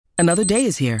Another day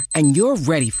is here, and you're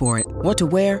ready for it. What to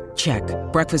wear? Check.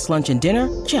 Breakfast, lunch, and dinner?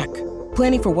 Check.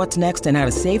 Planning for what's next and how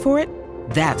to save for it?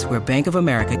 That's where Bank of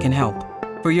America can help.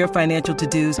 For your financial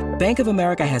to-dos, Bank of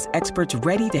America has experts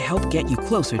ready to help get you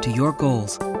closer to your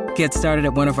goals. Get started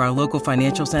at one of our local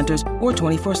financial centers or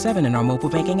 24/7 in our mobile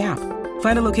banking app.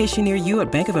 Find a location near you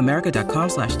at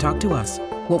bankofamerica.com/talktous.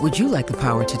 What would you like the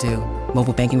power to do?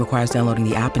 Mobile banking requires downloading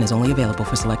the app and is only available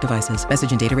for select devices.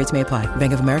 Message and data rates may apply.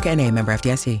 Bank of America N.A., member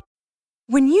FDIC.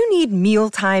 When you need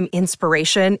mealtime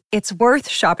inspiration, it's worth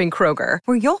shopping Kroger,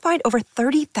 where you'll find over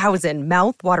 30,000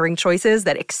 mouth-watering choices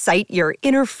that excite your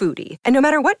inner foodie. And no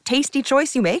matter what tasty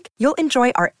choice you make, you'll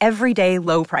enjoy our everyday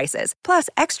low prices, plus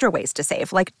extra ways to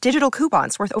save, like digital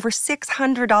coupons worth over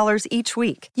 $600 each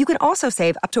week. You can also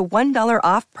save up to $1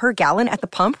 off per gallon at the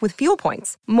pump with fuel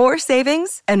points. More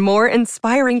savings and more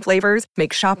inspiring flavors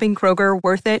make shopping Kroger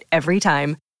worth it every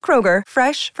time. Kroger,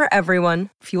 fresh for everyone.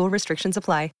 Fuel restrictions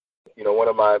apply. You know, one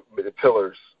of the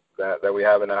pillars that we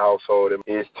have in the household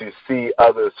is to see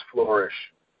others flourish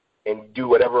and do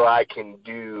whatever I can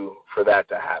do for that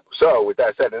to happen. So with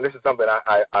that said, and this is something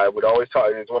I would always talk,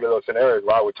 it's one of those scenarios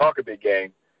where I would talk a big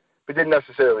game, but didn't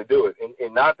necessarily do it.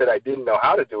 And not that I didn't know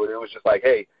how to do it. It was just like,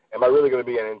 hey, am I really going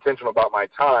to be intentional about my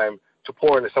time to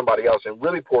pour into somebody else and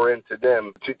really pour into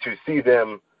them to see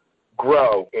them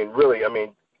grow and really, I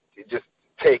mean, just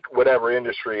take whatever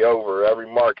industry over, every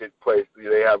marketplace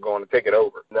they have going, to take it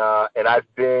over. And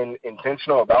I've been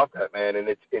intentional about that, man. And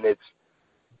it's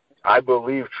I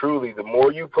believe truly the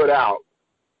more you put out,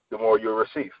 the more you'll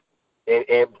receive.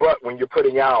 But when you're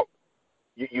putting out,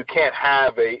 you can't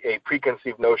have a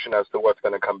preconceived notion as to what's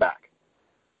going to come back,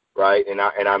 right? And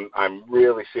I'm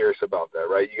really serious about that,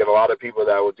 right? You get a lot of people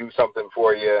that will do something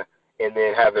for you and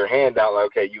then have their hand out like,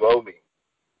 okay, you owe me.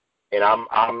 And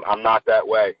I'm not that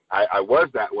way. I was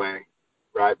that way,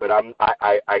 right? But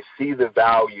I see the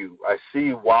value. I see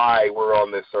why we're on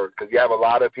this earth, because you have a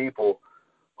lot of people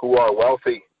who are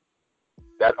wealthy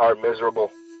that are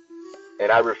miserable,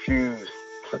 and I refuse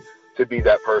to be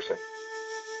that person.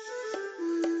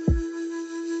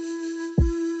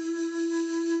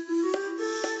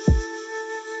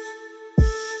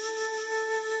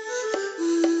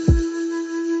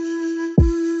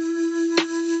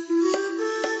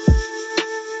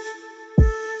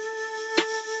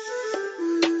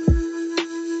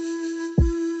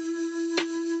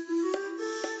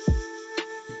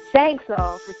 Thanks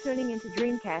all for tuning into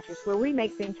Dreamcatchers, where we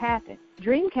make things happen.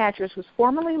 Dreamcatchers was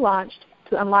formally launched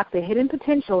to unlock the hidden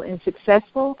potential in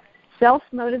successful,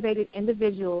 self-motivated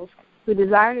individuals who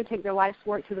desire to take their life's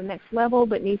work to the next level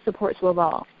but need support to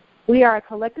evolve. We are a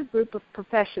collective group of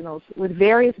professionals with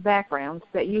various backgrounds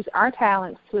that use our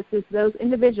talents to assist those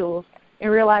individuals in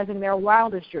realizing their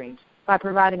wildest dreams by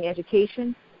providing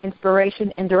education,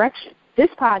 inspiration, and direction.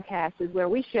 This podcast is where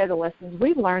we share the lessons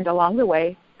we've learned along the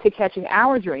way to catching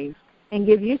our dreams and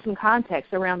give you some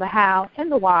context around the how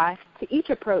and the why to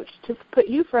each approach to put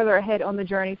you further ahead on the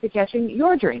journey to catching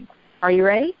your dream. Are you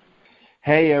ready?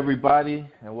 Hey, everybody,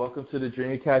 and welcome to the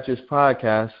Dreamcatchers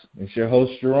podcast. It's your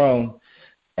host, Jerome,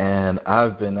 and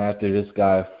I've been after this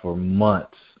guy for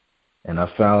months, and I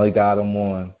finally got him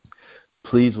on.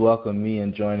 Please welcome me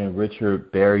in joining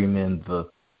Richard Berryman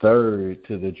III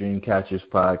to the Dreamcatchers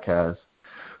podcast.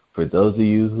 For those of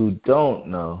you who don't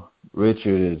know,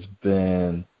 Richard has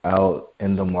been out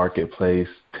in the marketplace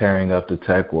tearing up the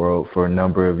tech world for a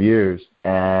number of years.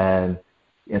 And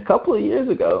a couple of years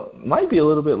ago, might be a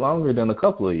little bit longer than a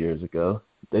couple of years ago,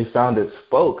 they founded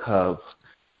Spoke Hub.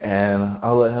 And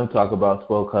I'll let him talk about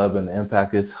Spoke Hub and the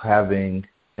impact it's having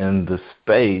in the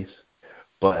space.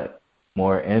 But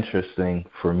more interesting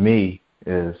for me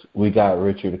is we got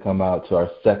Richard to come out to our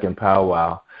second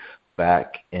powwow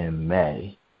back in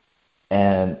May.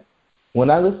 And when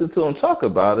I listen to him talk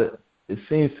about it, it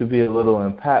seems to be a little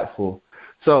impactful.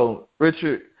 So,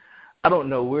 Richard, I don't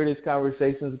know where this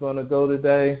conversation is going to go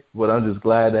today, but I'm just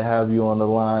glad to have you on the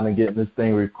line and getting this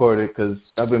thing recorded, because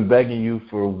I've been begging you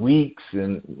for weeks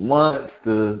and months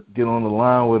to get on the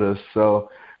line with us. So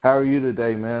how are you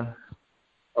today, man?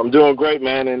 I'm doing great,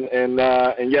 man,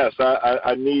 and yes,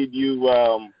 I need you.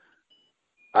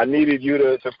 I needed you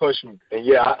to push me. And,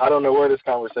 yeah, I don't know where this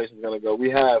conversation is going to go. We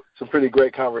have some pretty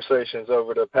great conversations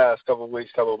over the past couple of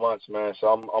weeks, couple of months, man. So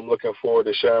I'm looking forward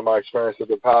to sharing my experience with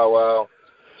the powwow,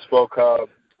 Spoke Hub,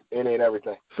 and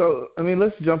everything. So, I mean,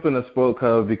 let's jump into Spoke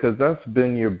Hub, because that's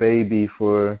been your baby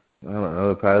for, I don't know,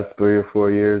 the past 3 or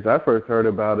 4 years. I first heard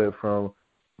about it from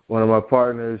one of my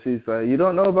partners. He's like, you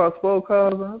don't know about Spoke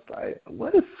Hub? And I was like,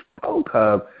 what is Spoke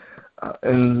Hub?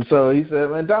 And so he said,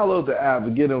 man, download the app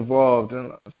and get involved.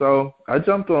 And so I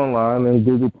jumped online and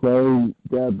Google Play,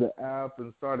 grabbed the app,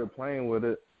 and started playing with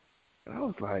it. And I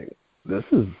was like, this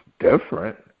is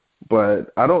different,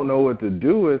 but I don't know what to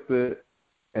do with it.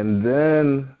 And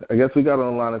then I guess we got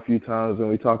online a few times and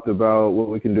we talked about what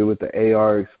we can do with the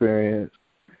AR experience.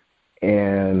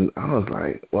 And I was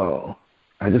like, well,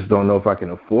 I just don't know if I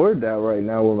can afford that right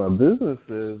now where my business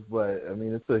is. But, I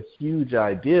mean, it's a huge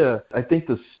idea. I think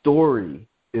the story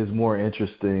is more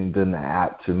interesting than the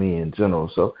app to me in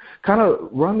general. So kind of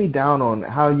run me down on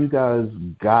how you guys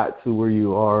got to where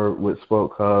you are with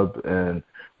Spoke Hub and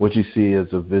what you see as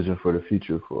a vision for the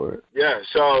future for it. Yeah,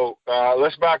 so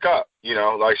let's back up. You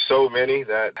know, like so many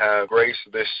that have graced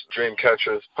this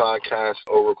Dreamcatchers podcast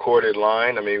or recorded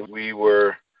line, I mean, we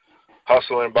were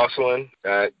hustling, bustling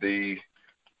at the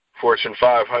Fortune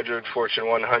 500, Fortune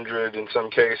 100 in some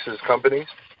cases companies,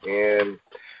 and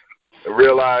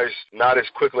realized not as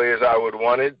quickly as I would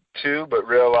wanted to, but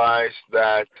realized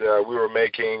that we were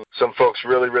making some folks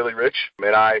really, really rich.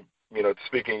 And I, you know,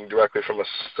 speaking directly from a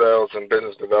sales and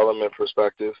business development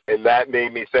perspective, and that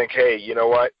made me think, hey, you know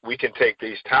what, we can take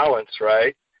these talents,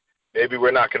 right? Maybe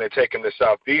we're not going to take them to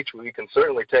South Beach, but we can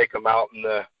certainly take them out in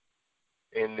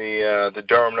the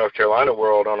Durham, North Carolina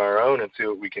world on our own and see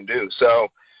what we can do. So,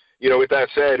 you know, with that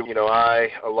said, you know, I,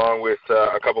 along with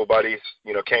a couple of buddies,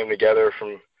 you know, came together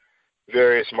from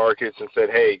various markets and said,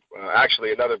 hey,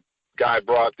 actually another guy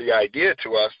brought the idea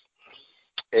to us,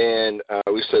 and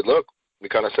we said, look, we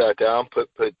kind of sat down, put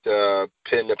pen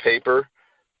to paper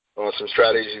on some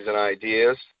strategies and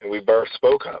ideas, and we birthed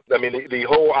Spoke Hub. I mean, the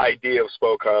whole idea of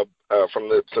Spoke Hub from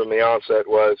the onset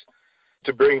was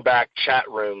to bring back chat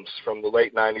rooms from the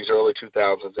late 90s, early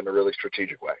 2000s in a really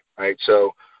strategic way, right?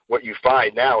 So what you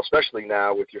find now, especially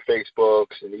now with your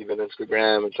Facebooks and even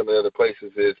Instagram and some of the other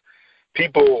places, is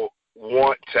people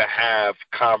want to have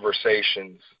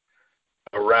conversations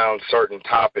around certain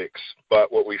topics,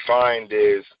 but what we find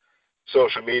is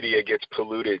social media gets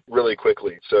polluted really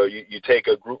quickly. So you take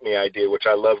a GroupMe idea, which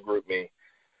I love GroupMe,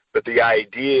 but the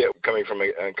idea coming from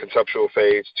a conceptual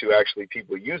phase to actually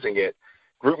people using it,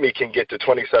 GroupMe can get to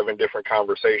 27 different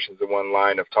conversations in one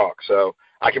line of talk. So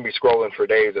I can be scrolling for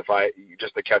days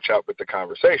just to catch up with the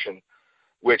conversation,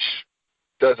 which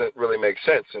doesn't really make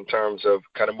sense in terms of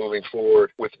kind of moving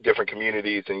forward with different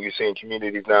communities. And you're seeing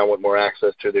communities now want more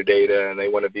access to their data, and they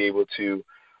want to be able to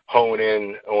hone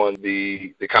in on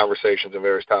the conversations and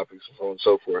various topics and so on and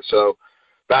so forth. So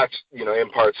that's, you know, in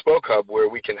part Spoke Hub, where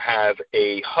we can have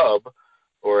a hub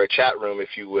or a chat room, if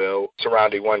you will,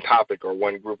 surrounding one topic or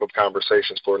one group of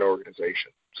conversations for an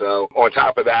organization. So on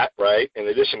top of that, right, in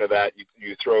addition to that,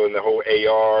 you throw in the whole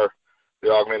AR,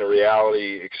 the augmented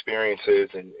reality experiences,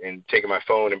 and taking my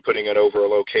phone and putting it over a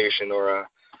location or a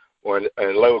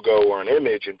logo or an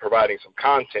image and providing some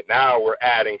content. Now we're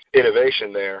adding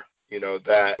innovation there, you know,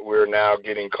 that we're now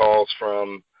getting calls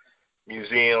from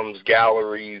museums,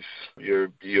 galleries, your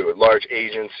large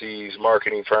agencies,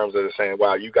 marketing firms that are saying,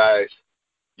 wow, you guys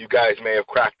may have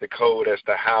cracked the code as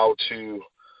to how to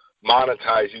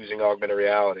monetize using augmented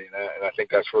reality. And I think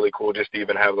that's really cool just to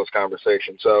even have those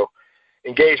conversations. So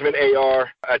engagement AR,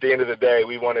 at the end of the day,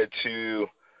 we wanted to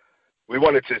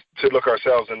look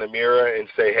ourselves in the mirror and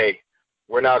say, hey,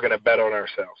 we're now going to bet on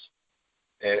ourselves.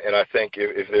 And I think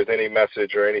if there's any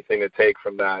message or anything to take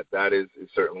from that, that is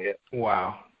certainly it.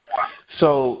 Wow.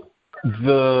 So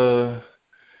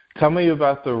tell me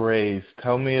about the raise.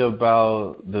 Tell me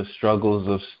about the struggles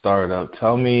of startup.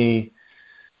 Tell me,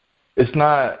 it's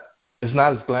not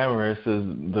as glamorous as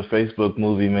the Facebook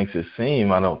movie makes it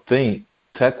seem, I don't think,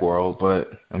 tech world, but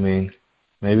I mean,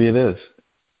 maybe it is.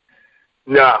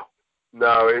 No,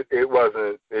 it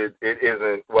wasn't. It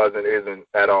isn't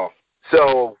at all.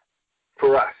 So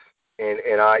for us,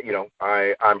 and I, you know,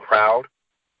 I'm proud.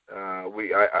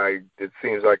 It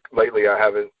seems like lately I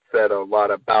haven't said a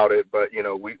lot about it, but you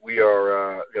know, we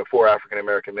are 4 African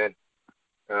American men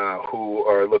who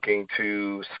are looking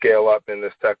to scale up in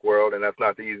this tech world, and that's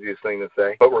not the easiest thing to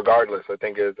say. But regardless, I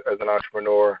think as an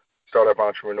entrepreneur, startup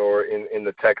entrepreneur in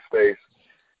the tech space,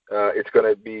 it's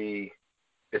going to be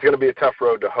a tough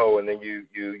road to hoe. And then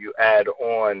you add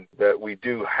on that we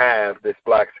do have this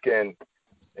black skin,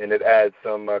 and it adds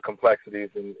some complexities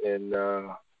in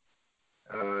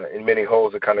many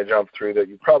holes to kind of jump through that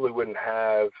you probably wouldn't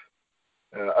have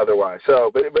otherwise. So,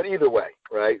 but either way,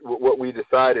 right? What we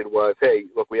decided was, hey,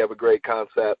 look, we have a great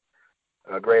concept,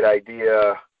 a great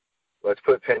idea. Let's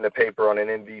put pen to paper on an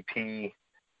MVP.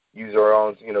 Use our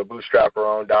own, bootstrap our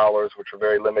own dollars, which are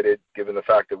very limited given the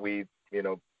fact that we,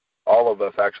 all of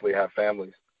us actually have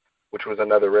families, which was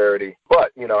another rarity.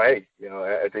 But, hey,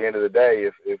 at the end of the day,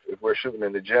 if we're shooting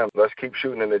in the gym, let's keep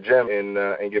shooting in the gym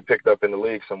and get picked up in the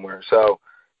league somewhere. So,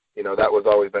 that was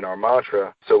always been our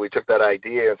mantra. So we took that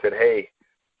idea and said, hey,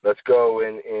 let's go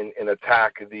and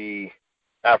attack the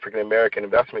African-American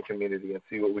investment community and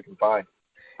see what we can find.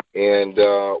 And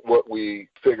what we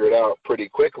figured out pretty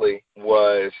quickly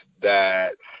was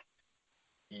that,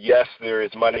 yes, there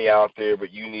is money out there,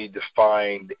 but you need to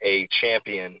find a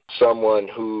champion, someone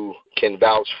who can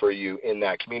vouch for you in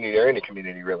that community or any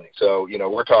community, really. So,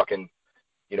 we're talking,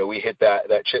 we hit that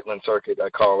Chitlin circuit, I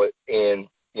call it. And,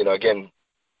 again,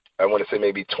 I want to say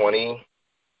maybe 20,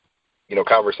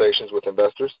 conversations with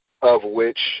investors, of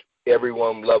which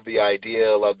everyone loved the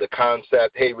idea, loved the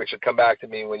concept. Hey, Richard, come back to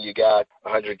me when you got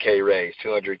 100K raised,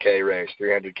 200K raised,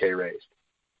 300K raised.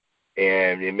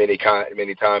 And many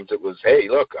times it was, hey,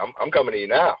 look, I'm coming to you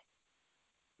now.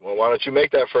 Well, why don't you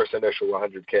make that first initial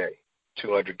 100K,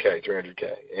 200K,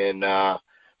 300K? And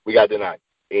we got denied.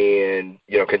 And,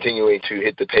 continuing to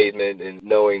hit the pavement and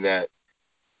knowing that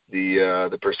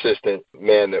the persistent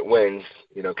man that wins,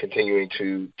 continuing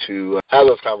to have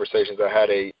those conversations. I had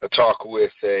a talk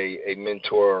with a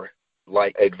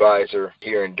mentor-like advisor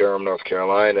here in Durham, North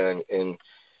Carolina, and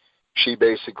she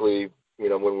basically,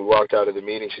 when we walked out of the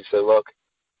meeting, she said, look,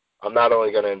 I'm not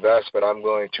only going to invest, but I'm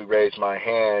going to raise my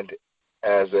hand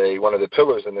as one of the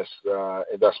pillars in this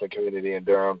investment community in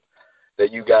Durham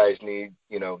that you guys need,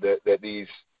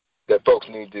 that folks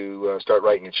need to start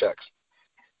writing the checks.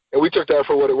 And we took that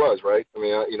for what it was, right? I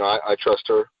mean, I trust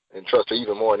her and trust her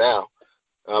even more now.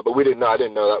 But I didn't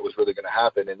know that was really going to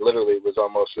happen. And literally it was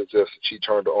almost as if she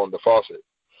turned on the faucet.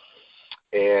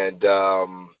 And,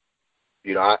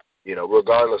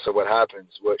 regardless of what happens,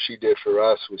 what she did for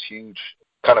us was huge,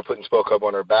 kind of putting Spoke Up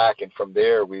on her back. And from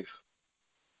there, we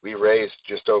raised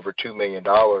just over $2 million,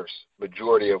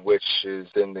 majority of which is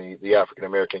in the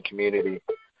African-American community,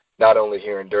 not only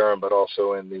here in Durham, but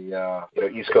also in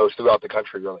the East Coast, throughout the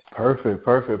country, really.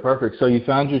 Perfect. So you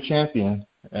found your champion,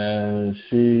 and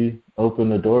she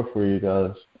opened the door for you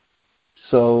guys.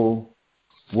 So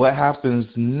what happens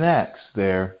next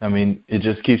there? I mean, it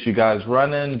just keeps you guys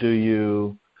running. Do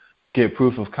you get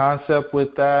proof of concept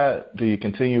with that? Do you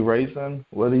continue raising?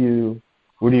 Where do you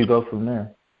go from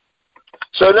there?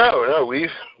 So no, we've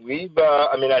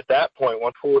at that point,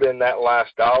 once we pulled in that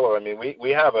last dollar,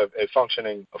 we have a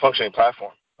functioning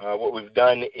platform. What we've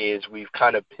done is we've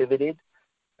kind of pivoted,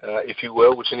 if you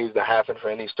will, which needs to happen for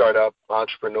any startup,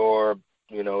 entrepreneur,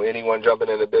 anyone jumping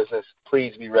into business.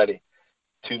 Please be ready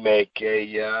to make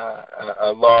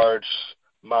a large,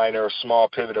 minor, small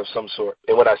pivot of some sort.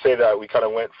 And when I say that, we kind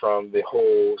of went from the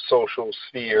whole social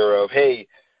sphere of, hey,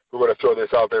 we're going to throw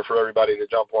this out there for everybody to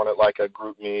jump on it like a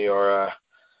GroupMe or a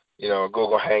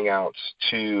Google Hangouts,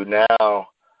 to now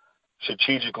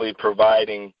strategically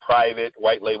providing private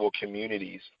white label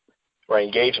communities or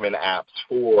engagement apps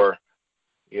for,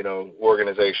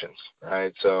 organizations,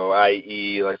 right? So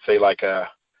i.e., let's say we're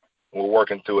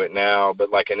working through it now,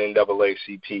 but like an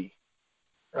NAACP,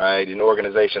 right? And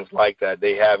organizations like that,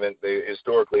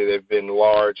 historically they've been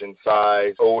large in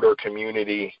size, older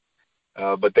community,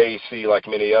 but they see, like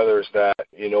many others, that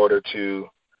in order to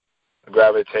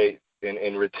gravitate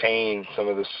and retain some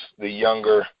of the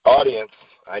younger audience,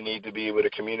 I need to be able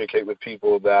to communicate with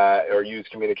people that or use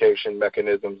communication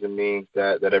mechanisms and means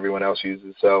that everyone else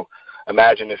uses. So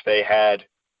imagine if they had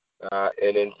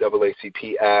an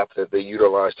NAACP app that they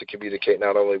utilize to communicate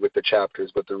not only with the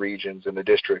chapters but the regions and the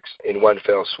districts in one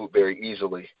fell swoop very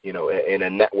easily, in a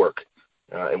network,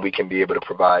 and we can be able to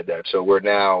provide that. So we're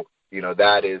now,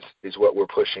 that is what we're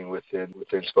pushing within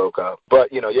Spoke Up. But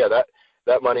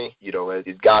that money,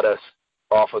 it got us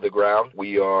off of the ground.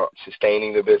 We are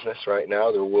sustaining the business right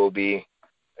now. There will be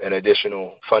an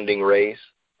additional funding raise.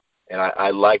 And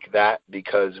I like that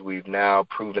because we've now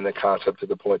proven the concept to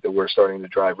the point that we're starting to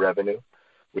drive revenue,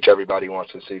 which everybody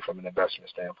wants to see from an investment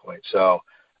standpoint. So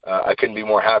I couldn't be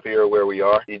more happier where we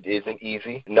are. It isn't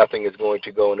easy. Nothing is going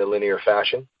to go in a linear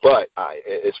fashion. But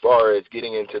as far as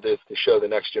getting into this to show the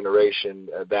next generation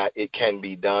that it can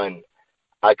be done,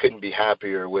 I couldn't be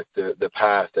happier with the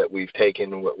path that we've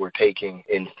taken and what we're taking,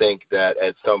 and think that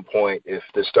at some point, if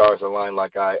the stars align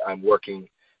like I'm working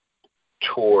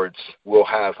towards, we'll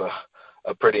have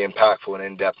a pretty impactful and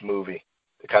in-depth movie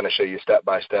to kind of show you step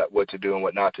by step what to do and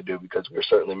what not to do, because we're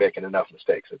certainly making enough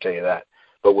mistakes, I'll tell you that.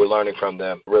 But we're learning from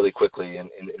them really quickly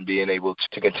and being able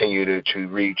to continue to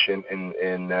reach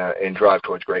and drive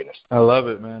towards greatness. I love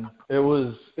it, man. It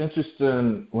was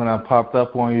interesting when I popped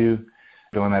up on you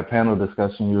during that panel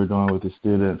discussion you were doing with the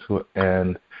students,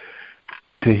 and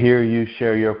to hear you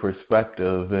share your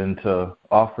perspective and to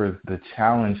offer the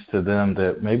challenge to them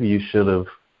that maybe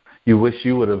you wish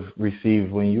you would have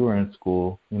received when you were in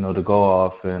school, to go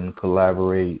off and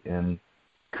collaborate and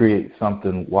create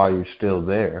something while you're still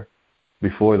there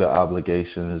before the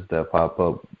obligations that pop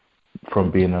up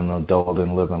from being an adult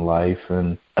and living life,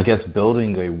 and I guess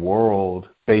building a world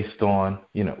based on,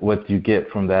 what you get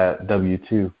from that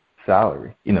W-2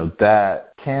 salary.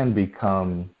 That can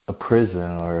become a prison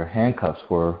or handcuffs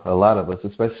for a lot of us,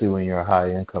 especially when you're a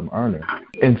high-income earner.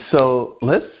 And so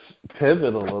let's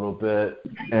pivot a little bit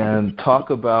and talk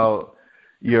about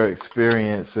your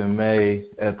experience in May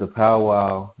at the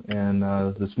powwow in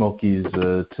the Smokies,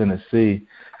 Tennessee.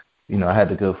 I had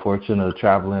the good fortune of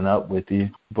traveling up with you,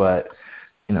 but,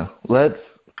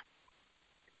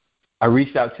 I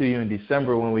reached out to you in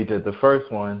December when we did the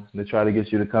first one to try to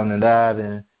get you to come to that,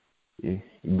 and you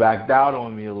backed out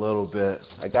on me a little bit.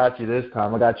 I got you this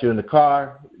time. I got you in the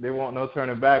car. There won't no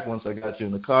turning back once I got you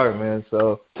in the car, man.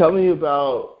 So tell me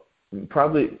about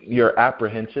probably your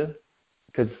apprehension,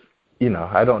 because,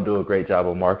 I don't do a great job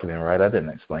of marketing, right? I didn't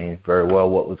explain very well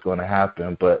what was going to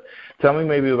happen. But tell me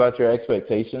maybe about your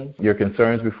expectations, your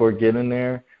concerns before getting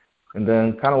there, and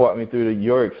then kind of walk me through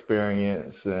your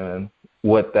experience and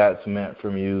what that's meant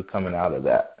from you coming out of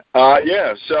that.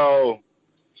 So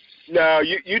no,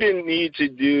 you didn't need to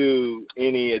do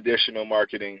any additional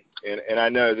marketing. And I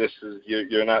know this is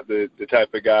you're not the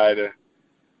type of guy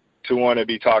to want to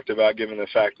be talked about, given the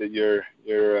fact that you're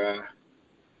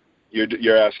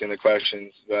asking the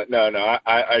questions. But no,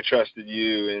 I trusted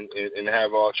you and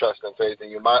have all trust and faith in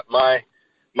you.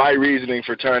 My reasoning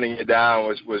for turning it down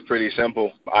was pretty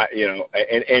simple.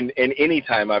 And any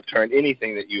time I've turned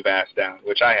anything that you've asked down,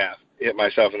 which I have, hit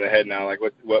myself in the head now, like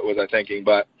what was I thinking?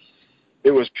 But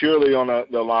it was purely on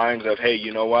the lines of, hey,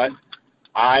 you know what?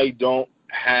 I don't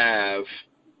have,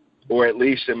 or at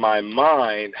least in my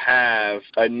mind, have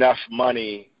enough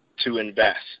money to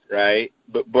invest, right?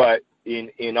 But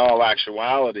in all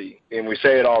actuality, and we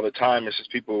say it all the time, it's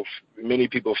just many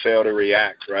people fail to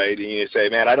react, right? And you say,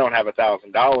 man, I don't have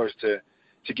 $1,000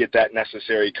 to get that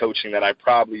necessary coaching that I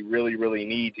probably really, really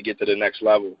need to get to the next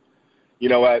level. You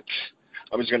know what?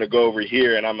 I'm just going to go over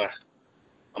here and I'm going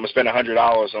to spend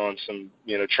 $100 on some,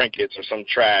 trinkets or some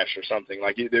trash or something.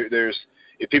 Like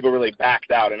if people really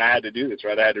backed out, and I had to do this,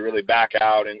 right? I had to really back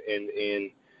out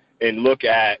and look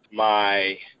at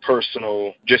my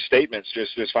personal just statements,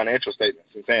 just financial statements,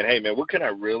 and saying, hey, man, what can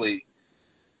I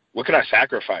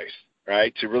sacrifice,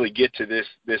 right, to really get to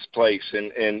this place?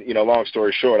 And long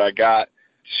story short, I got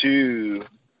to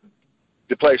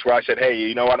the place where I said, hey,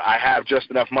 you know what? I have just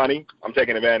enough money. I'm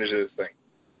taking advantage of this thing.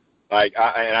 Like,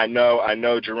 I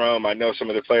know Jerome. I know some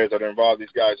of the players that are involved. These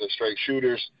guys are straight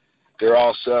shooters. They're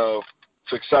also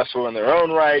successful in their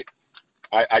own right.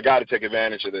 I got to take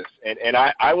advantage of this. And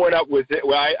I went up with it.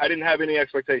 Well, I didn't have any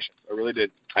expectations. I really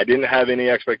did. I didn't have any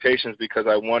expectations because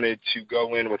I wanted to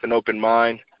go in with an open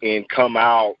mind and come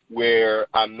out where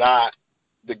I'm not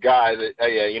the guy that,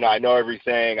 hey, I know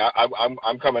everything.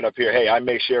 I'm coming up here. Hey, I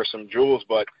may share some jewels,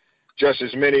 but just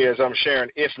as many as I'm sharing,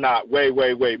 if not way,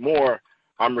 way, way more,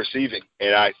 I'm receiving.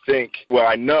 And I think,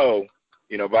 I know,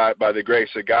 by the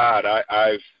grace of God,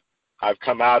 I've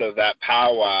come out of that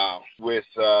powwow with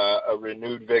a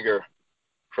renewed vigor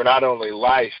for not only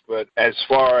life, but as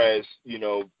far as,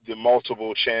 the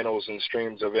multiple channels and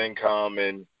streams of income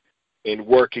and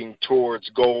working towards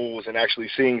goals and actually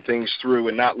seeing things through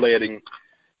and not letting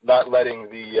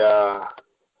the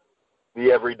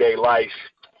everyday life,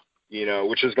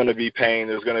 which is going to be pain,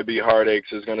 there's going to be heartaches,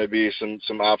 there's going to be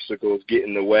some obstacles get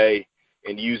in the way,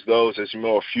 and use those as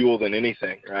more fuel than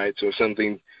anything, right? So if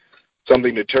something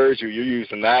deters you, you're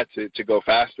using that to go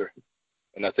faster.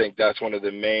 And I think that's one of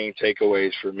the main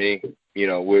takeaways for me,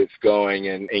 with going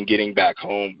and getting back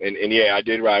home. And yeah, I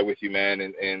did ride with you, man.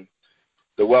 And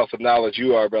the wealth of knowledge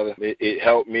you are, brother, it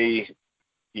helped me,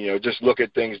 just look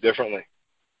at things differently.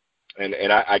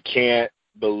 And I can't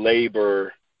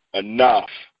belabor enough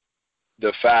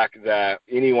the fact that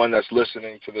anyone that's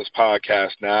listening to this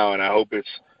podcast now, and I hope it's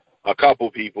a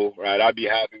couple people, right? I'd be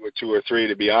happy with 2 or 3,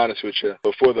 to be honest with you.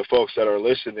 But for the folks that are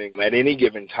listening, at any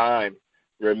given time,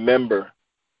 remember,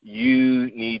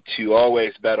 you need to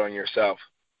always bet on yourself.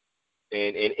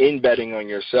 And in betting on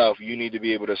yourself, you need to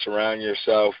be able to surround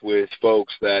yourself with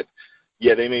folks that,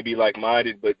 yeah, they may be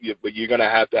like-minded, but you're going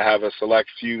to have a select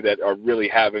few that are really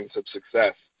having some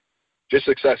success. Just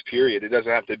success, period. It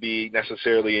doesn't have to be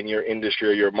necessarily in your industry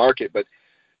or your market, but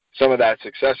some of that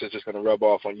success is just going to rub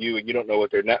off on you, and you don't know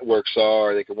what their networks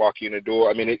are. They could walk you in the door.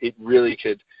 I mean, it really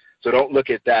could. So don't look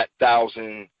at that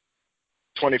 $1,000,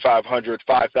 $2,500,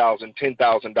 $5,000,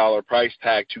 $10,000 price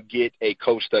tag to get a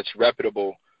coach that's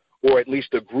reputable, or at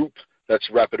least a group that's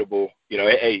reputable.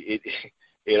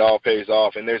 It all pays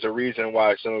off, and there's a reason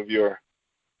why some of your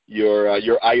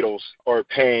idols are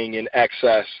paying in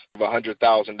excess of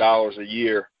 $100,000 a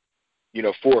year,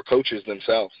 for coaches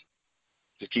themselves.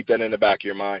 just keep that in the back of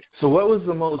your mind. So what was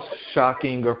the most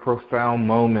shocking or profound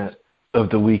moment of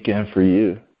the weekend for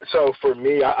you? So for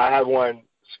me, I have one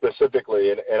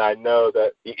specifically, and I know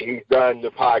that he's done the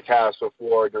podcast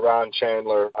before, Deron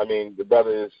Chandler. I mean, the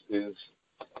brother is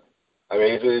I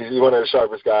mean, he's one of the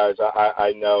sharpest guys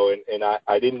I know, and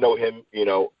I didn't know him, you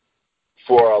know,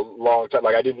 for a long time.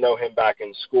 Like, I didn't know him back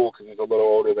in school because he's a little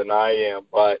older than I am,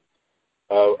 but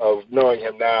of knowing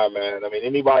him now, man, I mean,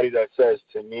 anybody that says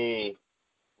to me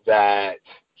that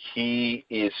he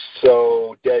is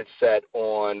so dead set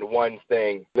on one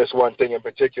thing, this one thing in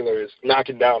particular is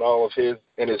knocking down all of his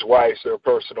and his wife's or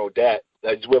personal debt,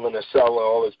 that he's willing to sell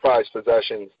all his prized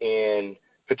possessions and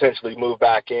potentially move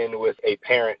back in with a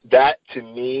parent, that to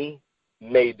me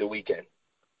made the weekend.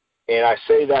 And I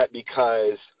say that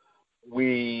because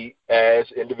we as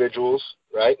individuals,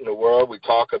 right, in the world, we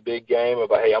talk a big game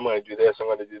about, hey, I'm going to do this, I'm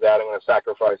going to do that, I'm going to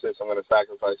sacrifice this, I'm going to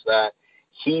sacrifice that.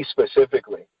 He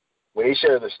specifically, when he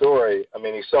shared the story, I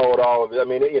mean, he sold all of it. I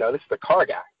mean, you know, this is the car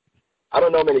guy. I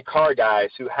don't know many car guys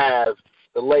who have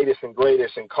the latest and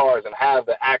greatest in cars and have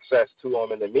the access to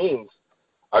them and the means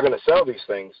are going to sell these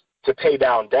things to pay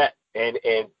down debt and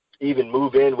even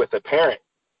move in with a parent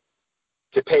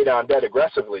to pay down debt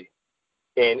aggressively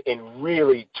and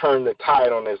really turn the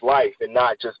tide on his life and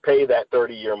not just pay that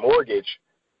 30-year mortgage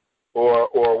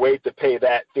or wait to pay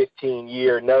that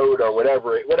 15-year note or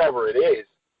whatever it is.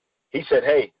 He said,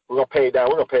 hey, we're going to pay it down.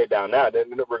 We're going to pay it down now,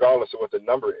 regardless of what the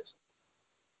number is.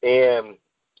 And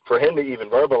for him to even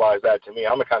verbalize that to me,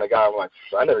 I'm the kind of guy, I'm like,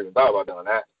 I never even thought about doing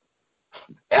that,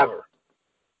 ever.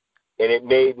 And it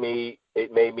made me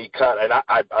cut. And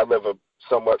I live a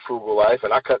somewhat frugal life,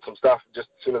 and I cut some stuff just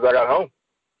as soon as I got home.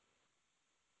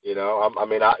 You know,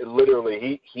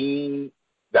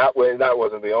 that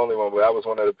wasn't the only one, but that was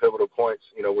one of the pivotal points,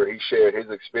 you know, where he shared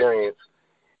his experience.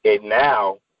 And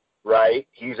now, right,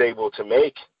 he's able to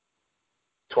make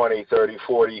 $20, $30,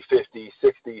 $40, $50,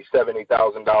 $60,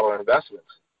 $70,000 investments.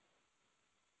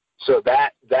 So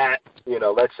that, you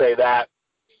know, let's say that,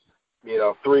 you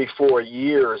know, 3-4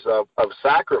 years of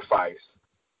sacrifice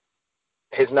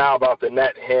is now about to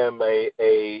net him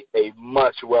a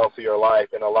much wealthier life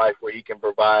and a life where he can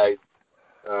provide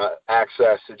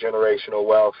access to generational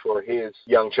wealth for his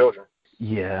young children.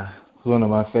 Yeah, one of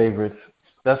my favorites.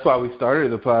 That's why we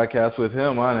started the podcast with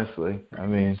him, honestly. I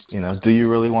mean, you know, do you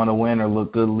really want to win or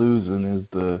look good losing is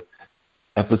the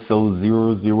episode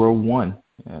 001.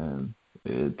 And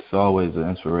it's always an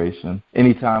inspiration.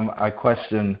 Anytime I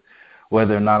question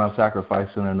whether or not I'm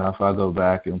sacrificing enough, I'll go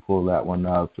back and pull that one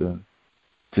up and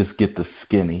just get the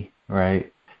skinny,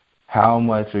 right? How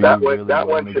much are you really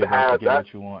willing to give up to get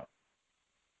what you want?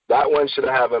 That one should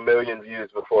have 1 million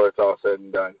views before it's all said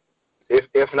and done,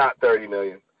 if not 30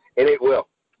 million, and it will.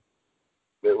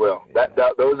 It will. Yeah.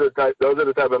 Those are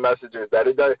the type of messages that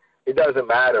it doesn't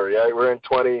matter. Yeah, we're in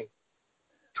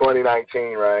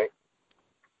 2019, right?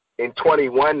 In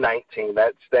 2119,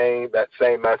 that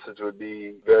same message would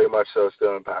be very much so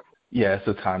still impactful. Yeah, it's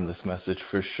a timeless message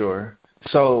for sure.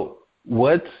 So,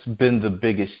 what's been the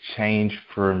biggest change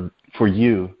for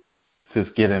you since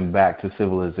getting back to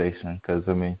civilization? Because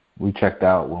I mean, we checked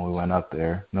out when we went up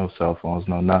there. No cell phones,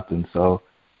 no nothing. So,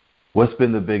 what's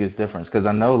been the biggest difference? Because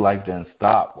I know life didn't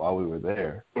stop while we were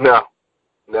there. No.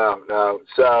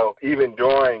 So even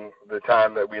during the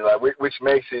time that we left, which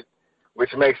makes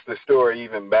the story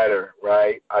even better,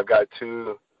 right? I've got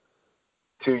two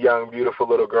young, beautiful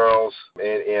little girls,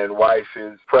 and wife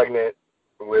is pregnant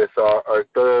with our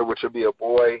third, which will be a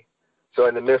boy. So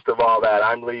in the midst of all that,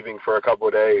 I'm leaving for a couple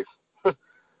of days.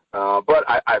 But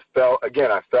I felt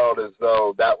as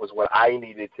though that was what I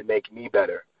needed to make me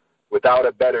better. Without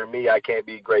a better me, I can't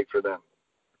be great for them.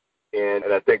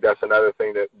 And I think that's another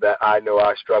thing that I know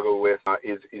I struggle with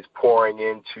is pouring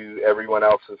into everyone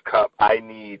else's cup. I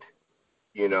need,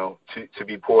 you know, to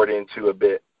be poured into a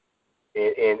bit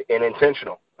and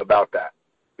intentional about that.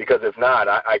 Because if not,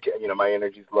 I can't, you know, my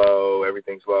energy's low,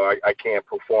 everything's low. I can't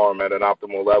perform at an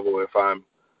optimal level if I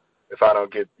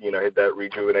don't get, you know, hit that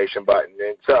rejuvenation button.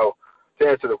 And so to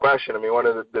answer the question, I mean, one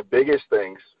of the biggest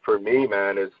things for me,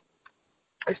 man, is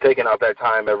taking out that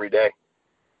time every day,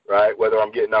 right? Whether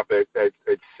I'm getting up at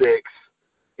 6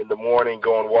 in the morning,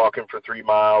 going walking for 3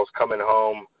 miles, coming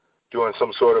home, doing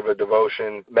some sort of a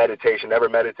devotion, meditation, never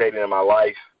meditated in my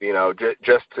life, you know,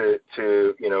 just to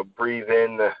you know, breathe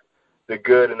in the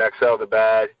good and exhale the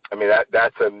bad. I mean,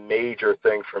 that's a major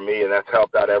thing for me, and that's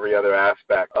helped out every other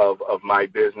aspect of my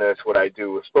business, what I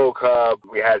do with Spoke Hub.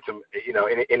 We had some, you know,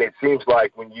 and it seems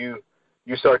like when you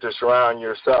start to surround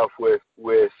yourself with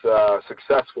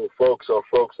successful folks or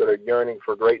folks that are yearning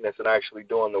for greatness and actually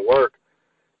doing the work,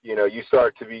 you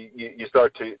start to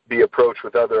be approached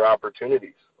with other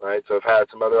opportunities, right? So I've had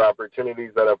some other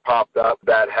opportunities that have popped up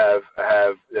that have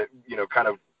kind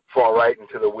of fall right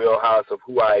into the wheelhouse of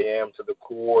who I am to the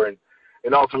core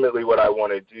and ultimately what I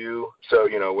want to do. So,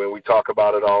 when we talk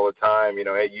about it all the time,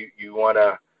 hey, you want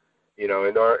to,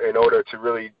 in order to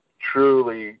really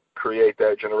truly create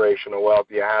that generational wealth,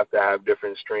 you have to have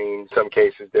different streams, some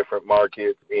cases different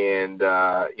markets, and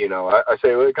I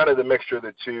say kind of the mixture of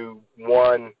the two.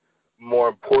 One, more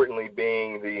importantly,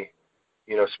 being the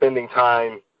spending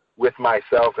time with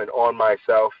myself and on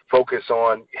myself, focus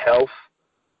on health.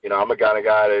 I'm a kind of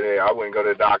guy that I wouldn't go to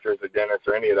the doctors, the dentist,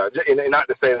 or any of that. And not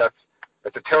to say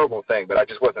that's a terrible thing, but I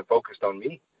just wasn't focused on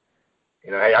me.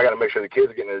 Hey, I got to make sure the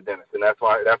kids are getting to the dentist, and that's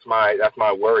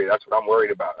my worry. That's what I'm worried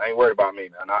about. I ain't worried about me,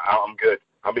 man. I'm good.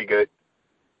 I'll be good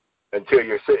until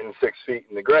you're sitting 6 feet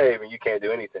in the grave and you can't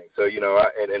do anything. So I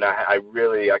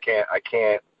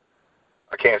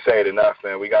can't say it enough,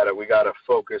 man. We gotta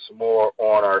focus more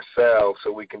on ourselves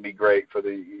so we can be great for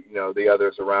the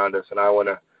others around us. And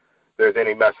if there's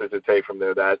any message to take from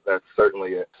there, that's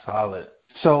certainly it. Solid.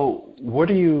 So what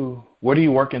are you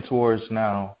working towards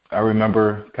now? I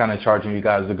remember kind of charging you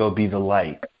guys to go be the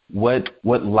light. What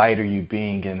light are you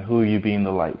being, and who are you being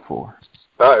the light for?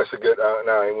 Oh, that's a good.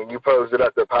 When you posed it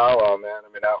at the powwow, man,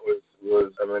 that was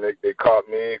it caught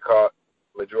me. It caught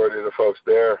majority of the folks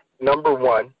there. Number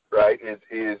one, right,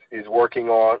 is working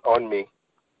on me,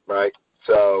 right?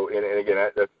 So, and again,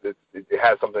 it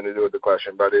has something to do with the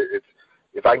question, but it's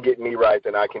if I can get me right,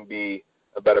 then I can be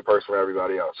a better person for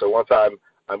everybody else. So once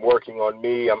I'm working on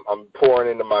me, I'm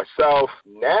pouring into myself.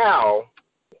 Now,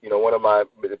 one of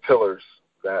the pillars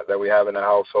that we have in the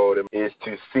household is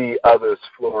to see others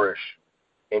flourish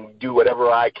and do whatever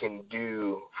I can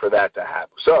do for that to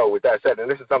happen. So with that said,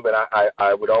 and this is something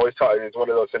I would always talk, it's one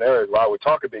of those scenarios where I would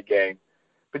talk a big game,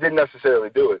 but didn't necessarily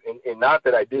do it. And not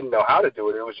that I didn't know how to do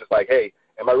it. It was just like, hey,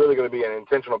 am I really going to be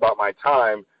intentional about my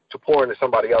time to pour into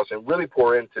somebody else and really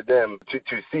pour into them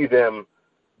to see them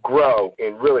grow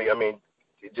and really,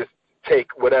 just take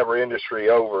whatever industry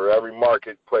over, every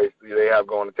marketplace they have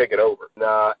going to take it over.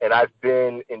 And I've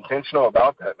been intentional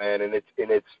about that, man. And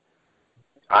it's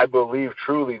I believe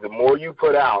truly the more you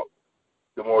put out,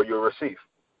 the more you'll receive.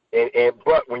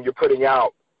 But when you're putting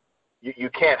out, you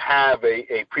can't have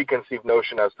a preconceived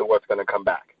notion as to what's going to come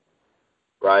back,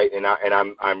 right? And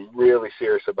I'm really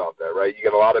serious about that, right? You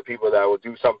get a lot of people that will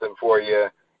do something for you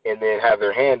and then have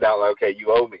their hand out like, okay, you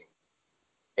owe me.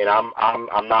 And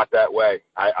I'm not that way.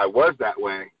 I was that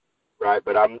way, right?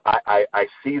 But I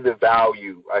see the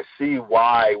value. I see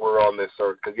why we're on this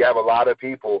earth, because you have a lot of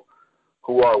people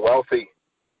who are wealthy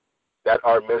that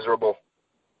are miserable,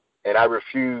 and I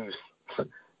refuse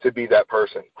to be that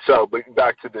person. So, but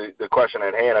back to the question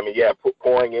at hand.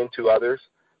 Pouring into others,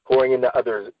 pouring into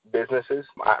other businesses.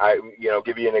 I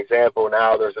give you an example.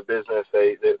 Now there's a business.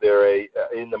 They're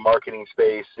in the marketing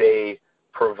space. They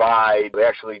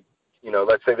actually,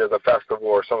 let's say there's a festival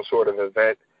or some sort of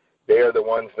event. They are the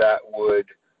ones that would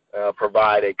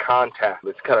provide a contest.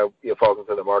 It's kind of falls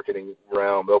into the marketing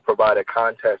realm. They'll provide a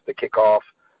contest to kick off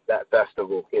that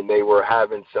festival, and they were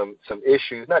having some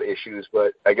issues, not issues,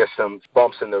 but I guess some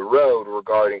bumps in the road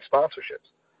regarding sponsorships.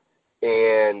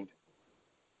 And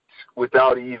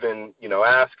without even,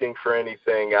 asking for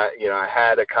anything, I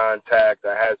had a contact.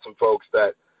 I had some folks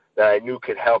that I knew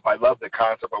could help. I loved the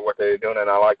concept of what they were doing, and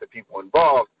I liked the people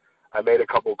involved. I made a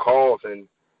couple calls, and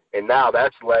now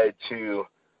that's led to,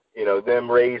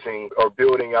 them raising or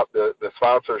building up the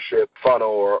sponsorship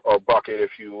funnel or bucket,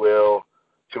 if you will,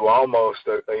 to almost,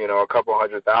 a couple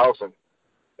 $100,000.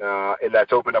 And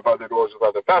that's opened up other doors with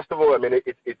other festivals.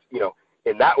 It's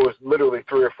and that was literally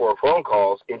 3 or 4 phone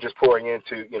calls and just pouring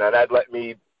into, that let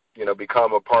me,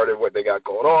 become a part of what they got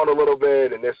going on a little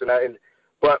bit and this and that.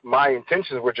 But my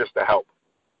intentions were just to help.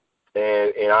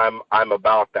 And I'm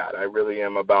about that. I really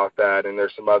am about that. And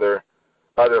there's some other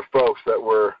folks that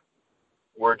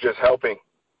we're just helping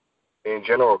in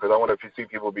general, because I want to see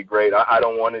people be great. I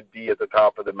don't want to be at the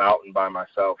top of the mountain by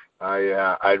myself.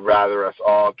 I'd rather us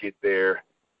all get there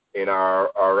in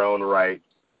our own right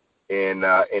and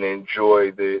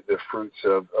enjoy the fruits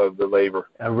of the labor.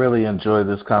 I really enjoy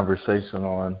this conversation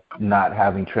on not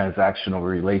having transactional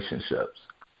relationships.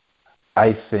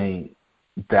 I think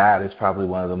that is probably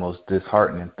one of the most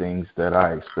disheartening things that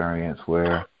I experience,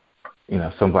 where,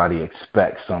 somebody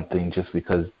expects something just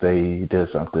because they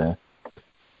did something.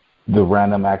 The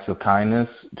random acts of kindness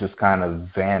just kind of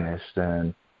vanished,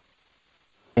 and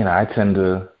I tend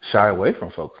to shy away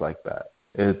from folks like that.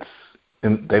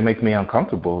 They make me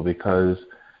uncomfortable, because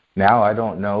now I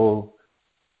don't know.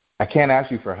 I can't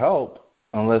ask you for help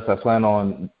unless I plan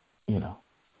on,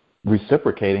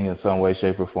 reciprocating in some way,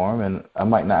 shape, or form, and I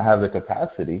might not have the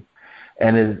capacity.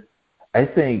 And I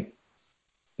think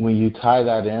when you tie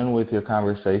that in with your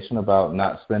conversation about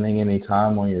not spending any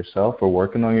time on yourself or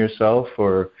working on yourself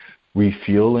or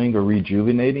refueling or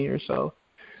rejuvenating yourself,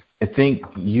 I think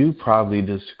you probably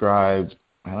described,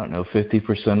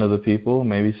 50% of the people,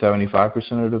 maybe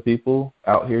 75% of the people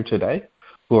out here today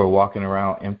who are walking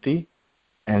around empty.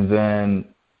 And then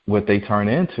what they turn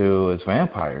into is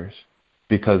vampires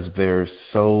because they're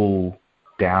so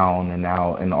down and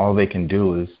out, and all they can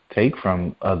do is take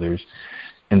from others.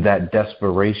 And that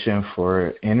desperation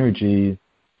for energy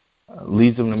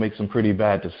leads them to make some pretty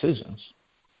bad decisions.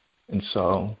 And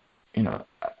so,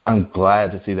 I'm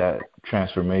glad to see that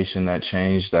transformation, that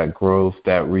change, that growth,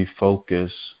 that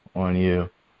refocus on you.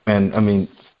 And,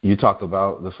 you talk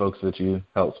about the folks that you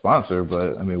help sponsor,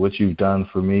 but, what you've done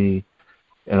for me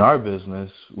in our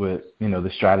business with,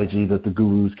 the strategy that the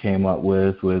gurus came up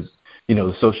with,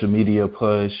 the social media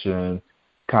push and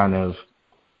kind of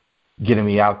getting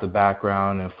me out the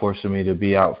background and forcing me to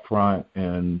be out front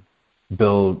and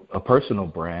build a personal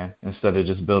brand instead of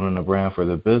just building a brand for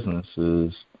the business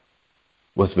is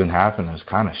what's been happening. Is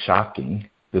kind of shocking,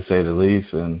 to say the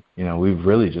least. And, we've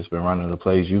really just been running the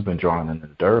plays. You've been drawing in the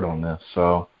dirt on this.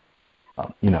 So,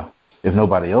 if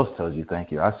nobody else tells you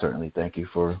thank you, I certainly thank you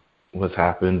for what's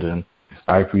happened. And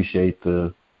I appreciate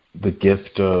the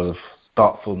gift of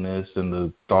thoughtfulness and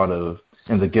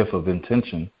the gift of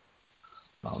intention.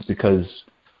 Because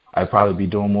I'd probably be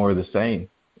doing more of the same.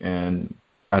 And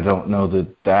I don't know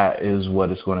that is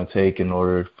what it's going to take in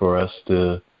order for us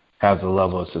to have the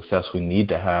level of success we need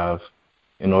to have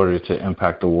in order to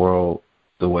impact the world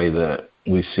the way that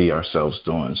we see ourselves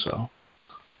doing so.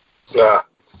 Yeah,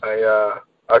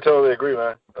 I totally agree,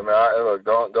 man.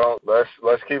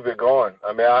 Let's keep it going.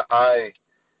 I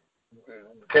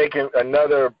taking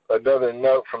another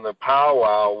note from the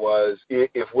powwow was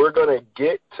if we're going to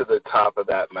get to the top of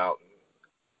that mountain,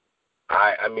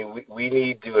 we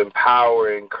need to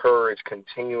empower and encourage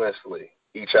continuously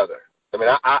each other.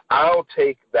 I'll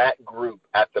take that group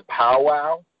at the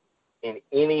powwow and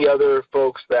any other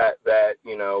folks that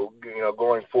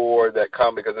going forward that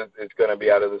come, because it's going to be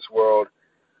out of this world.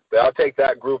 But I'll take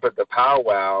that group at the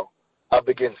powwow up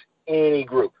against any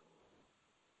group,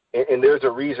 and there's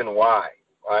a reason why.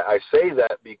 I say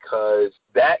that because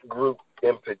that group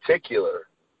in particular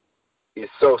is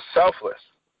so selfless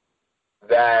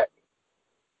that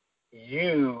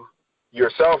you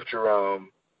yourself, Jerome,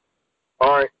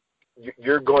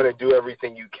 you're going to do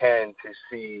everything you can to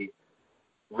see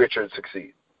Richard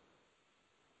succeed.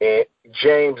 And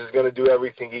James is going to do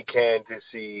everything he can to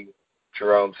see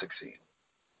Jerome succeed.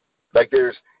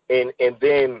 And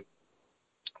then,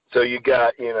 so you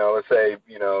got, let's say,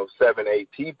 7,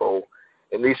 8 people.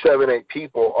 And these 7, 8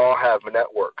 people all have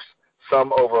networks.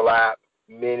 Some overlap,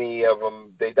 many of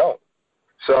them they don't.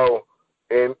 So,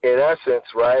 in essence,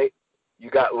 right, you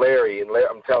got Larry, and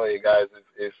I'm telling you guys,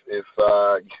 if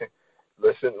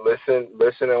listen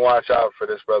and watch out for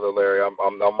this brother Larry.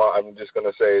 I'm just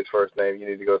gonna say his first name. You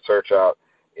need to go search out.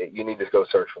 You need to go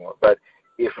search for him. But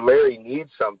if Larry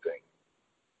needs something,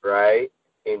 right,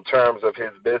 in terms of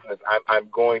his business, I'm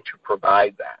going to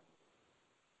provide that.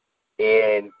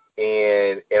 And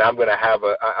I'm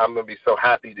gonna be so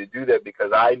happy to do that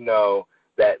because I know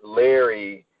that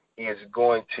Larry is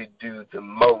going to do the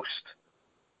most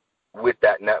with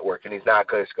that network, and he's not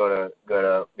just gonna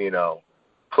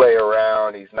play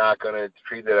around. He's not gonna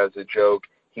treat it as a joke.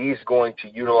 He's going to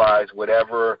utilize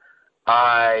whatever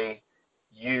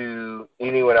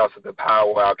anyone else at the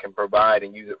powwow can provide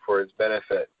and use it for his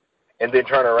benefit, and then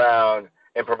turn around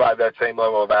and provide that same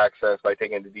level of access by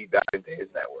taking the deep dive into his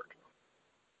network.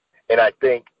 And I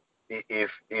think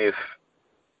if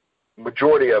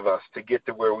majority of us, to get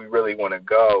to where we really want to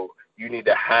go, you need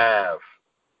to have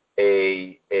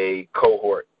a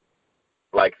cohort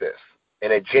like this,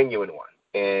 and a genuine one.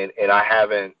 And I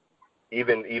haven't,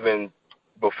 even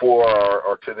before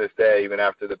or to this day, even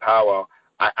after the powwow,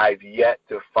 I've yet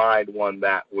to find one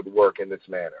that would work in this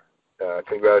manner.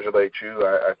 Congratulate you.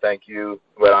 I thank you.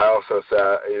 But I also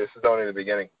say this is only the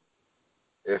beginning.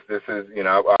 If this is,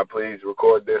 please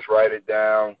record this, write it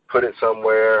down, put it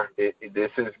somewhere.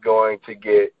 This is going to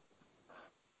get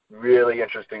really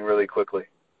interesting really quickly.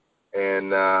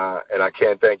 And I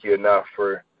can't thank you enough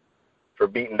for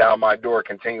beating down my door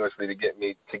continuously to get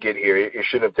me to get here. It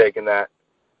shouldn't have taken that.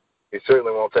 It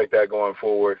certainly won't take that going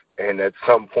forward. And at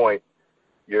some point,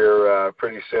 you're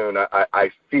pretty soon, I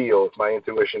feel, if my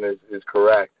intuition is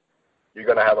correct, you're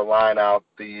going to have a line out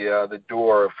the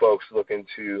door of folks looking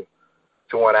to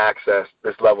want access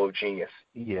this level of genius.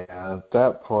 Yeah,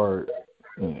 that part,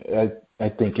 I I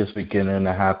think it's beginning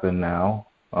to happen now.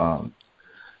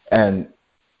 And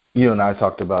you and I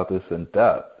talked about this in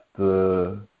depth.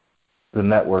 The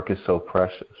network is so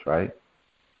precious, right?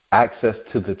 Access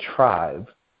to the tribe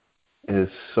is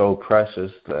so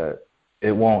precious that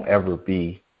it won't ever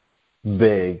be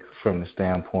big from the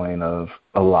standpoint of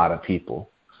a lot of people.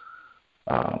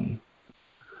 The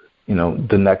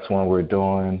next one we're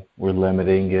doing, we're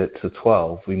limiting it to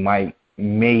 12. We might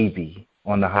maybe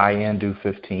on the high end do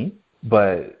 15,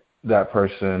 but that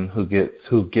person who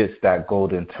gets that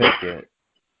golden ticket,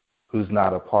 who's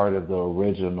not a part of the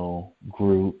original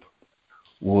group,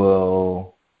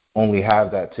 will only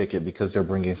have that ticket because they're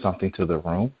bringing something to the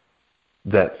room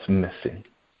that's missing.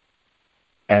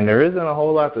 And there isn't a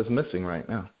whole lot that's missing right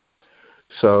now.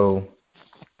 So,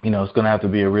 it's going to have to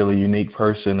be a really unique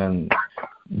person, and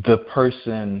the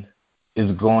person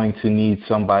is going to need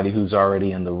somebody who's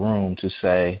already in the room to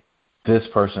say, this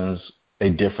person's a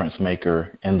difference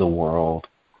maker in the world,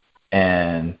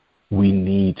 and we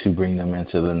need to bring them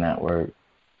into the network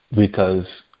because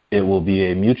it will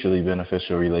be a mutually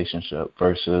beneficial relationship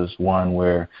versus one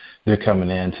where they're coming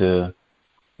in to,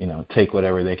 take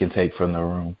whatever they can take from the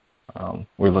room.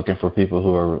 We're looking for people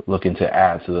who are looking to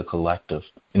add to the collective.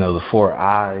 The 4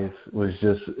 Eyes was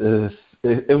just,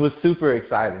 it was super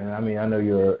exciting. I mean, I know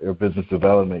you're a business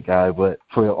development guy, but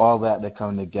for all that to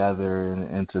come together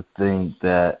and to think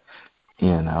that,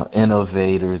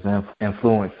 innovators,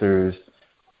 influencers,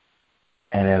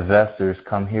 and investors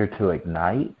come here to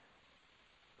ignite,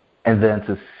 and then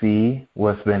to see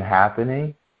what's been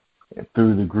happening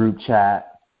through the group chat,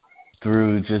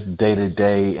 through just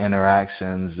day-to-day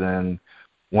interactions, and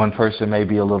one person may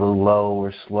be a little low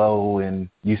or slow, and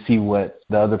you see what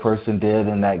the other person did,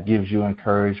 and that gives you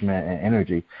encouragement and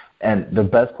energy. And the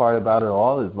best part about it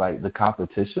all is, like, the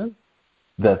competition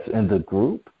that's in the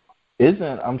group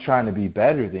isn't, I'm trying to be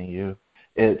better than you.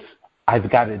 It's, I've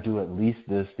got to do at least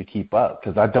this to keep up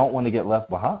because I don't want to get left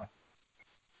behind.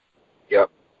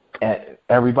 Yep. And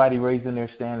everybody raising their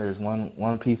standards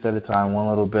one piece at a time, one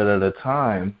little bit at a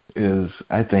time is,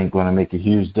 I think, going to make a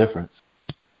huge difference.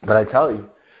 But I tell you,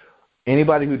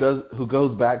 anybody who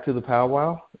goes back to the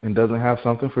powwow and doesn't have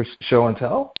something for show and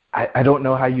tell, I don't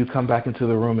know how you come back into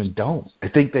the room and don't. I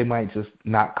think they might just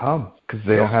not come because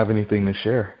they don't have anything to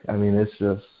share. I mean, it's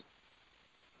just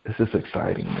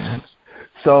exciting, man.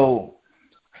 So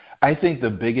I think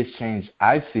the biggest change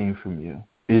I've seen from you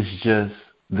is just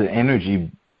the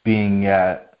energy being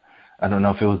at, I don't know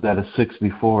if it was at a 6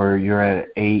 before, you're at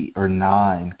 8 or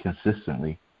 9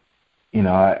 consistently.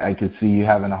 I could see you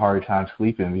having a hard time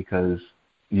sleeping because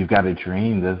you've got a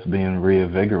dream that's being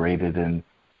reinvigorated and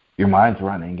your mind's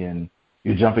running and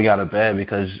you're jumping out of bed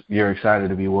because you're excited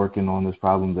to be working on this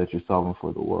problem that you're solving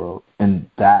for the world. And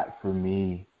that, for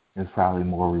me, is probably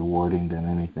more rewarding than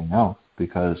anything else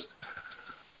because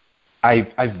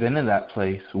I've been in that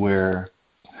place where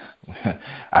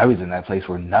I was in that place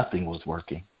where nothing was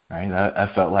working, right?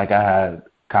 I felt like I had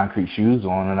concrete shoes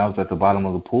on and I was at the bottom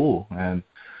of the pool and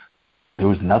there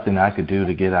was nothing I could do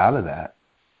to get out of that.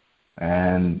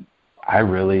 And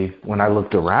when I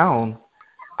looked around,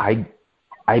 I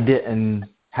didn't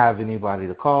have anybody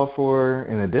to call for,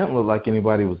 and it didn't look like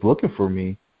anybody was looking for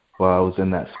me while I was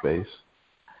in that space.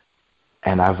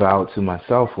 And I vowed to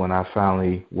myself when I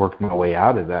finally worked my way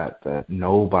out of that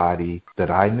nobody that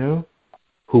I knew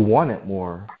who wanted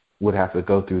more would have to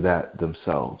go through that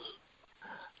themselves.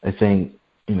 I think,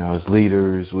 as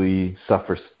leaders, we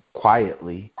suffer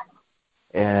quietly.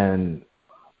 And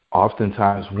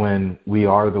oftentimes when we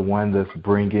are the one that's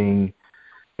bringing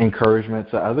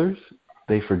encouragement to others,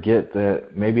 they forget that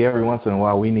maybe every once in a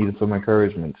while we needed some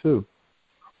encouragement too.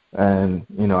 And,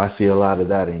 I see a lot of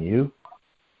that in you.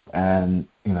 And,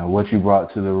 what you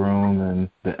brought to the room and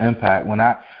the impact. When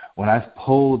I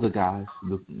polled the guys,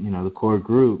 the core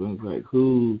group, it was like,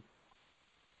 who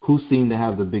seemed to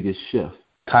have the biggest shift?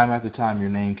 Time after time, your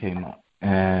name came up.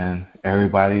 And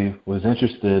everybody was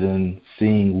interested in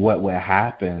seeing what would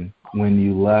happen when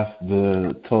you left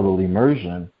the total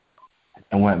immersion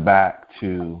and went back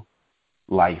to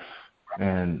life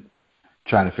and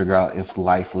trying to figure out if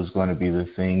life was going to be the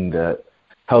thing that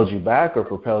held you back or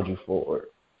propelled you forward.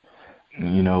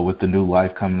 With the new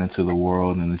life coming into the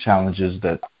world and the challenges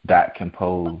that can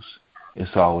pose,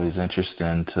 it's always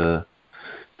interesting to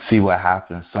see what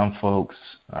happens. Some folks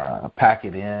pack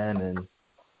it in and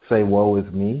say, woe is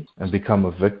me, and become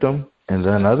a victim. And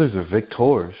then others are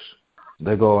victors.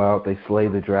 They go out, they slay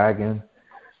the dragon,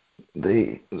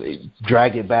 they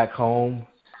drag it back home,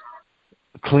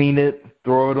 clean it,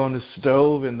 throw it on the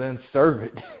stove, and then serve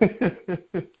it.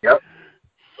 Yep.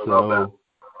 So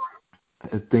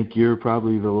I think you're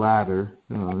probably the latter.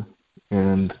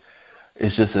 and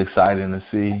it's just exciting to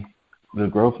see the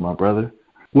growth, my brother.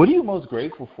 What are you most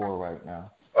grateful for right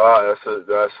now? Oh,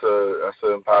 that's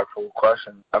an impactful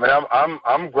question. I mean,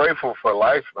 I'm grateful for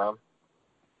life, man.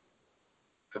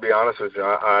 To be honest with you,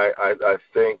 I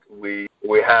think we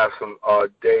have some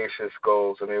audacious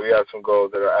goals. I mean, we have some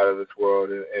goals that are out of this world,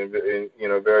 and you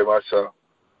know, very much so.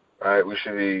 Right? We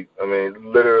should be, I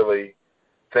mean, literally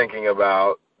thinking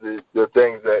about the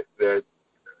things that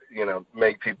you know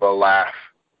make people laugh.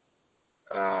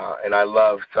 And I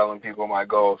love telling people my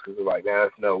goals because they're like, man,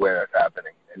 there's no way that's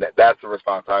happening, and that's the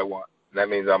response I want. And that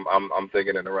means I'm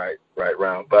thinking in the right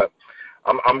round. But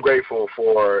I'm grateful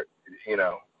for, you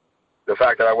know, the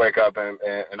fact that I wake up and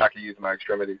I can use my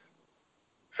extremities,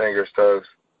 fingers, toes,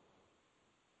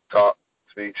 talk,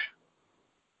 speech.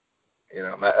 You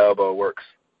know, my elbow works,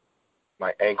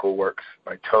 my ankle works,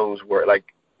 my toes work. Like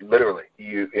literally,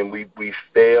 we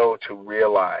fail to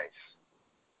realize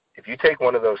if you take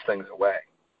one of those things away,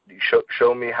 you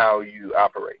show me how you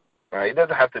operate. Right? It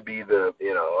doesn't have to be the,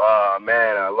 you know, oh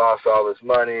man, I lost all this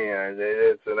money and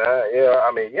this and that. Yeah,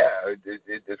 I mean, yeah,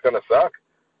 it's gonna suck.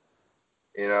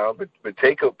 You know, but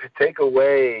take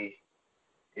away,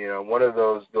 you know, one of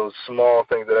those small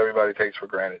things that everybody takes for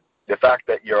granted. The fact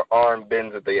that your arm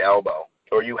bends at the elbow,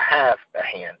 or you have a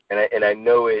hand, and I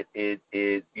know it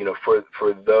you know,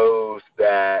 for those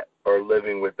that are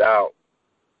living without,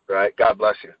 right? God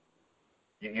bless you.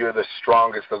 You're the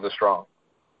strongest of the strong.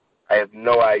 I have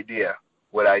no idea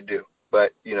what I do,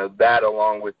 but you know that,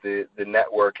 along with the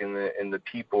network and the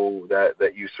people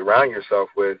that you surround yourself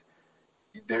with.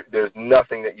 There's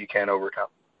nothing that you can't overcome.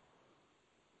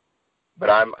 But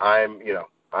I'm you know,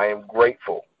 I am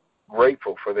grateful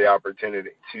for the opportunity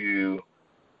to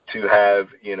have,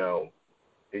 you know,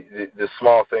 the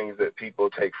small things that people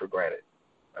take for granted.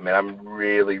 I mean, I'm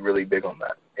really, really big on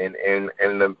that, and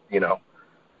the, you know,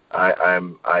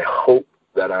 I hope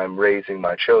that I'm raising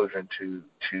my children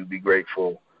to be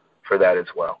grateful for that as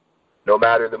well. No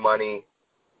matter the money,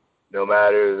 no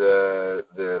matter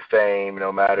the fame,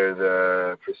 no matter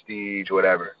the prestige,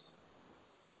 whatever,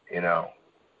 you know,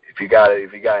 if you got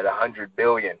 100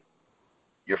 billion,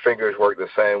 your fingers work the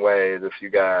same way as if you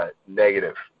got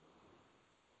negative.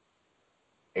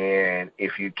 And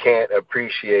if you can't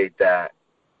appreciate that,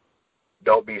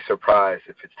 don't be surprised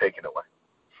if it's taken away.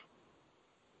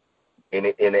 And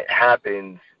it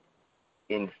happens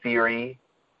in theory,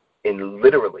 and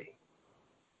literally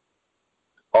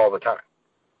all the time.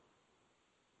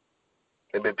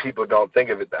 And then people don't think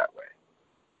of it that way,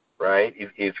 right?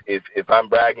 If I'm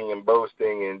bragging and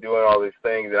boasting and doing all these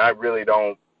things, and I really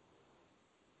don't,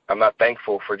 I'm not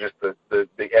thankful for just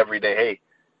the everyday, hey,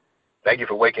 thank you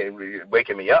for waking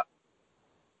me up.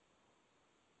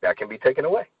 That can be taken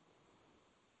away.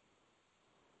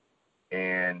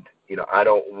 And, you know, I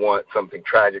don't want something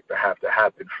tragic to have to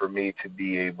happen for me to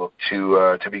be able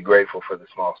to be grateful for the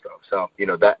small stuff. So, you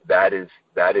know, that is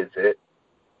it.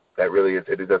 That really is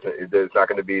it. It's not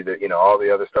going to be the, you know, all the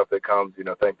other stuff that comes, you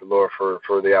know, thank the Lord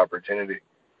for the opportunity.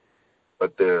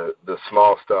 But the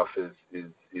small stuff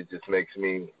it just makes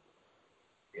me,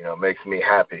 you know, makes me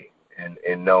happy.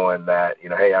 And knowing that, you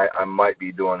know, hey, I might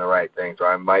be doing the right things,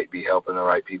 or I might be helping the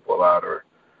right people out,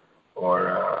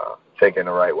 or thinking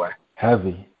the right way.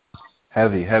 Heavy.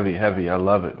 I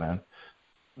love it, man.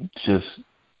 Just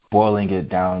boiling it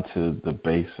down to the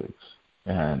basics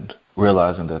and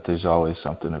realizing that there's always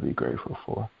something to be grateful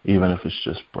for, even if it's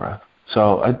just breath.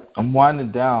 So I'm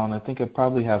winding down. I think I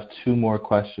probably have 2 more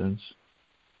questions.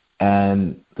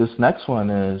 And this next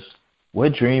one is,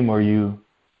 what dream are you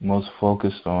most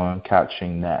focused on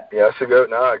catching next? Yeah, that's a good.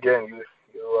 Now again,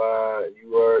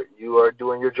 you are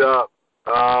doing your job.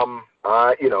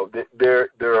 You know, there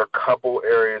are a couple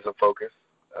areas of focus.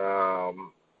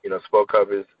 You know, Spoke Up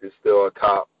is still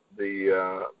atop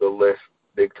the list,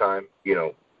 big time. You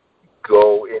know,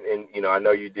 go and you know, I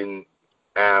know you didn't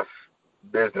ask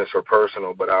business or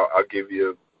personal, but I'll give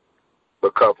you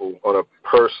a couple. On a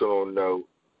personal note,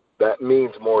 that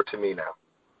means more to me now.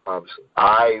 Obviously,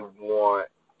 I want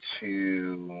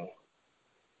to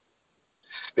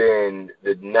spend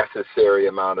the necessary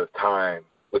amount of time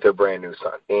with a brand new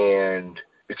son. And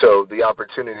so the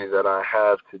opportunity that I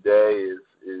have today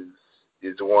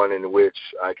is one in which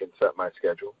I can set my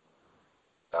schedule.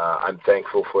 I'm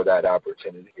thankful for that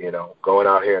opportunity. You know, going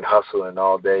out here and hustling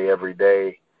all day, every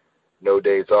day, no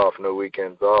days off, no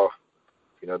weekends off,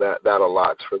 you know, that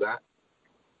allots for that.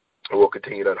 We'll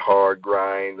continue that hard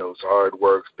grind, those hard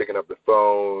works, picking up the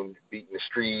phone, beating the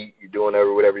street, you're doing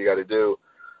whatever you got to do.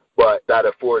 But that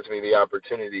affords me the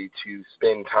opportunity to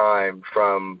spend time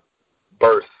from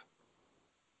birth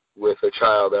with a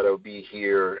child that will be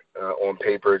here on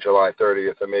paper July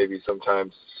 30th, or maybe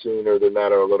sometimes sooner than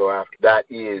that or a little after. That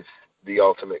is the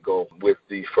ultimate goal. With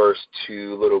the first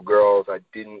two little girls, I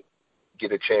didn't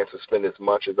get a chance to spend as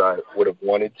much as I would have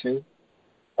wanted to,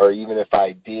 or even if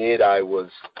I did, I was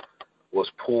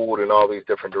pulled in all these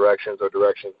different directions, or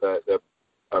directions that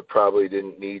I probably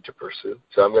didn't need to pursue.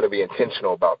 So I'm going to be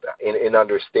intentional about that, in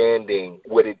understanding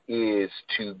what it is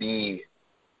to be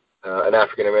an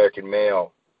African-American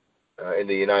male in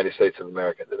the United States of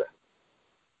America today.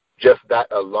 Just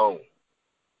that alone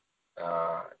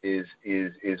is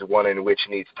one in which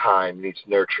needs time, needs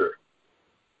nurture.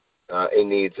 It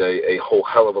needs a whole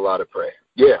hell of a lot of prayer.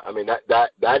 Yeah, I mean,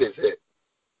 that is it.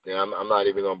 Yeah, I'm not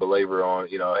even going to belabor on,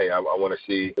 hey, I want to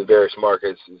see the various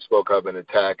markets spoke up and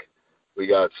attack. We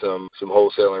got some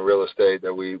wholesale and real estate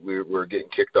that we're getting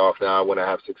kicked off now. I want to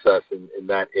have success in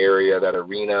that area, that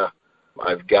arena.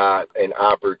 I've got an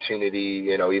opportunity,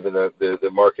 even the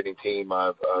marketing team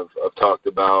I've talked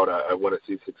about. I want to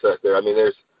see success there. I mean,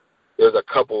 there's a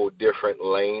couple different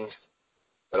lanes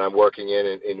that I'm working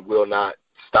in and will not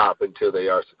stop until they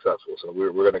are successful. So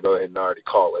we're going to go ahead and already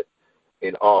call it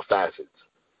in all facets.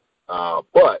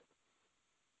 But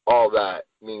all that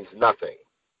means nothing.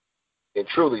 It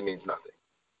truly means nothing.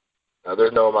 Now,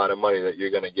 there's no amount of money that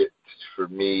you're going to get for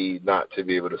me not to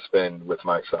be able to spend with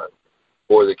my son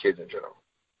or the kids in general.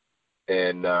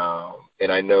 And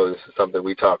I know this is something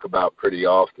we talk about pretty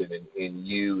often, and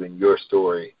you and your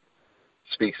story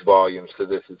speaks volumes to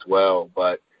this as well.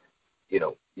 But,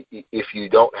 if you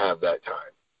don't have that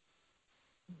time,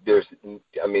 there's,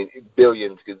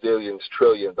 billions, gazillions,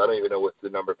 trillions. I don't even know what's the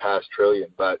number past trillion,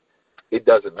 but it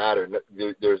doesn't matter.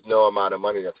 There's no amount of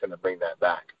money that's going to bring that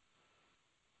back.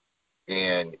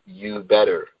 And you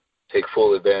better take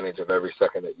full advantage of every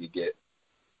second that you get.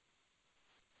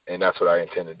 And that's what I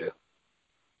intend to do.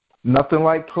 Nothing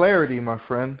like clarity, my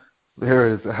friend.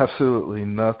 There is absolutely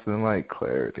nothing like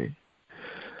clarity.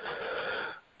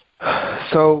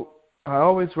 So I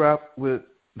always wrap with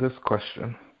this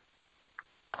question.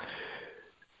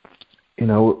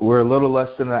 We're a little less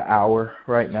than an hour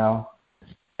right now.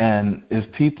 And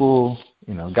if people,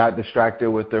 got distracted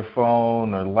with their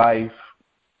phone or life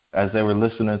as they were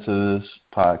listening to this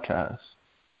podcast,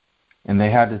 and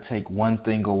they had to take one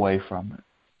thing away from it,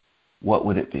 what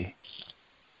would it be?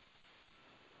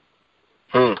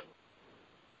 I'm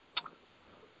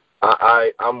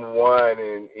one,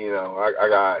 and I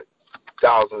got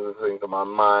thousands of things on my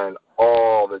mind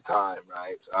all the time,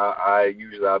 right? So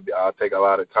I'll take a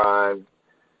lot of time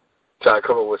trying to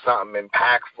come up with something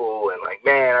impactful, and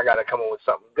man, I got to come up with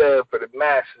something good for the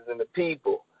masses and the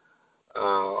people.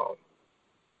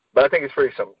 But I think it's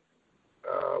pretty simple.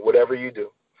 Whatever you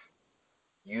do,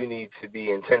 you need to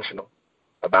be intentional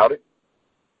about it,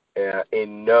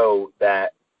 and know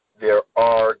that there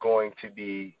are going to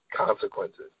be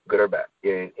consequences, good or bad,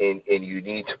 and you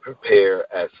need to prepare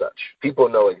as such. People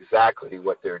know exactly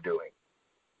what they're doing,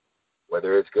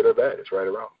 whether it's good or bad, it's right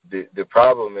or wrong. The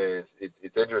problem is,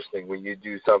 it's interesting, when you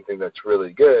do something that's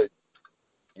really good,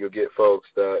 you'll get folks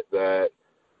that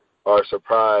are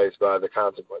surprised by the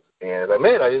consequences. And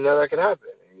man, I didn't know that could happen.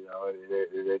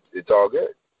 It's all good.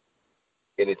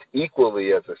 And it's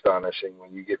equally as astonishing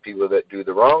when you get people that do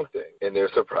the wrong thing and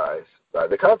they're surprised by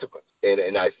the consequence.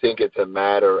 And I think it's a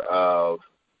matter of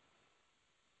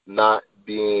not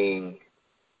being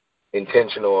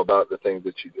intentional about the things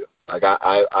that you do.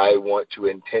 I want to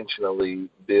intentionally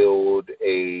build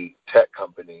a tech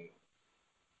company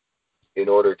in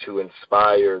order to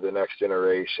inspire the next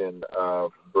generation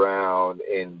of brown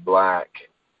and black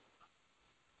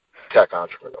tech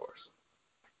entrepreneurs.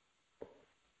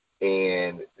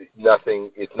 And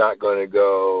it's not going to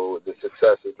go, the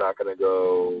success is not going to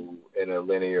go in a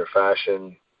linear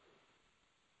fashion.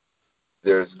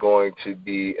 There's going to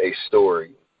be a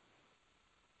story.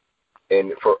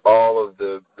 And for all of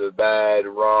the bad,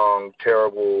 wrong,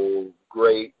 terrible,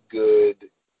 great, good,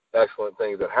 excellent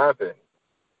things that happen,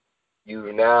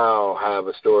 you now have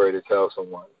a story to tell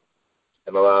someone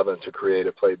and allow them to create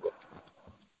a playbook.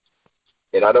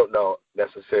 And I don't know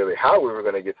necessarily how we were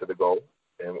going to get to the goal,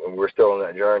 and we're still on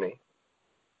that journey.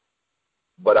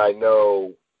 But I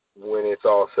know when it's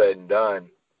all said and done,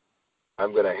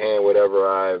 I'm going to hand whatever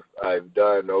I've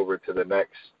done over to the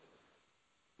next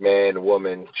man,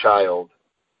 woman, child,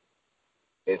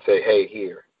 and say, hey,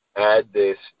 here, add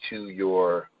this to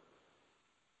your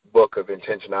book of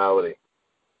intentionality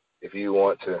if you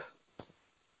want to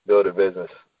build a business.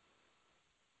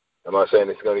 I'm not saying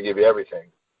it's going to give you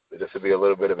everything, but this would be a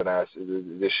little bit of an asset.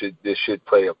 This should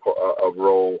play a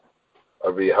role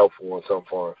or be helpful in some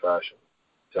form or fashion.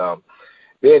 So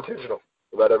be intentional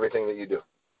about everything that you do.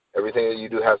 everything that you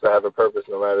do has to have a purpose,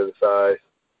 no matter the size,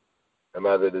 no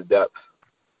matter the depth,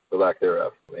 the lack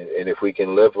thereof. And if we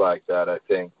can live like that, I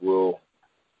think we'll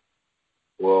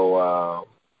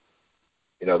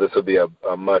this will be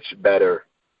a much better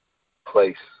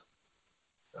place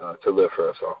to live for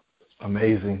us all.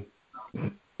 Amazing.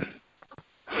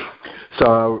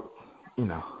 So,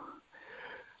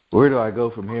 where do I go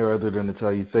from here other than to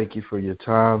tell you thank you for your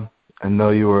time? I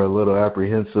know you were a little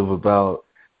apprehensive about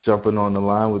jumping on the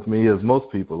line with me, as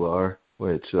most people are,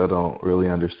 which I don't really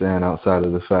understand outside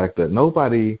of the fact that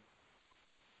nobody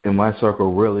in my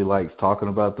circle really likes talking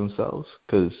about themselves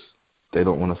because they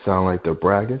don't want to sound like they're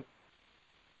bragging.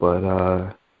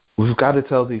 But we've got to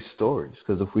tell these stories,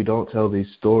 because if we don't tell these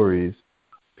stories,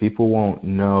 people won't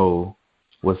know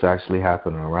what's actually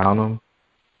happening around them.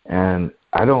 And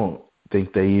I don't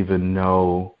think they even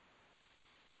know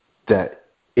that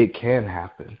it can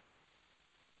happen.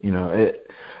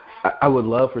 I would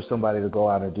love for somebody to go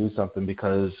out and do something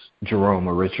because Jerome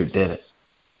or Richard did it,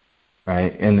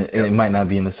 right? And it might not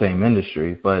be in the same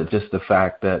industry, but just the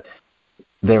fact that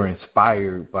they're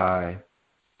inspired by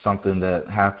something that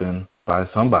happened by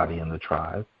somebody in the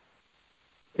tribe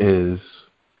is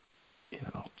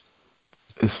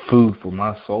food for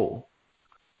my soul.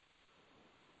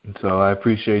 And so I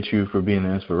appreciate you for being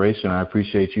an inspiration. I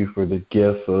appreciate you for the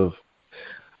gift of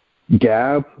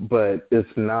gab, but it's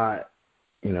not,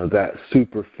 that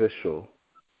superficial.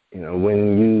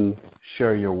 When you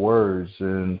share your words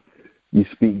and you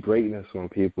speak greatness on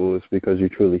people, it's because you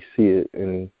truly see it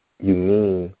and you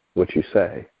mean what you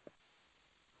say.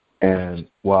 And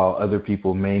while other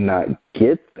people may not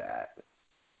get that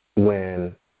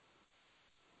when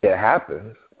it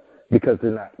happens because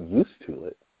they're not used to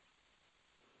it,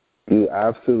 you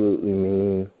absolutely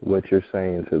mean what you're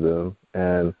saying to them.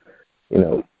 And,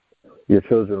 your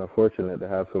children are fortunate to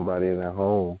have somebody in their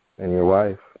home and your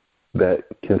wife that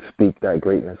can speak that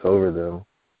greatness over them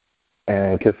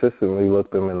and consistently look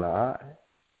them in the eye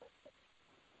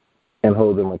and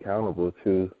hold them accountable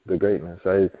to the greatness.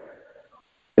 I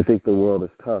think the world is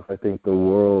tough. I think the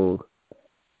world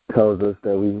tells us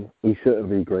that we shouldn't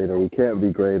be great, or we can't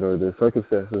be great, or the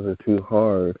circumstances are too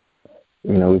hard.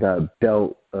 We got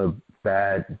dealt a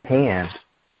bad hand,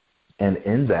 and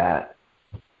in that,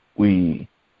 we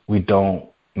don't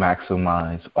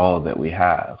maximize all that we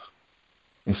have.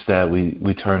 Instead,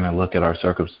 we turn and look at our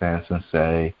circumstance and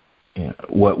say,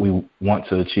 what we want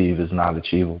to achieve is not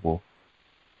achievable.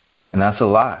 And that's a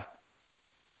lie.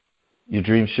 Your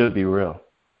dream should be real.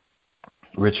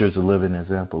 Richard's a living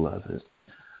example of it.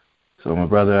 So, my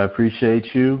brother, I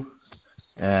appreciate you,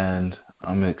 and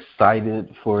I'm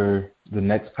excited for the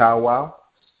next powwow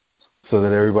so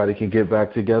that everybody can get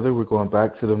back together. We're going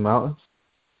back to the mountains,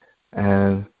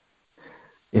 and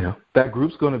that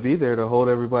group's going to be there to hold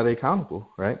everybody accountable,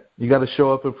 right? You got to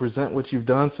show up and present what you've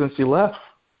done since you left.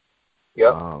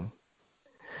 Yep.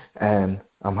 And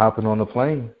I'm hopping on the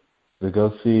plane to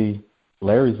go see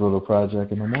Larry's little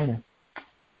project in the morning.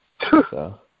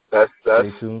 So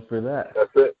stay tuned for that.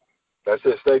 That's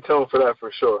it. Stay tuned for that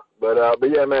for sure. But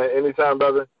yeah, man, anytime,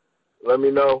 brother, let me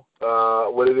know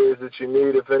what it is that you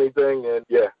need, if anything. And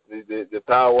yeah, the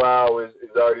powwow is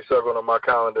already circled on my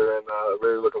calendar, and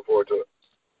really looking forward to it.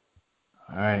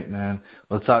 All right, man.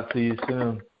 We'll talk to you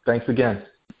soon. Thanks again.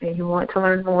 If you want to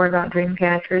learn more about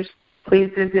Dreamcatchers,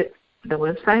 please visit the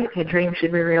website at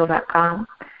dreamshouldbereal.com.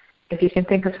 If you can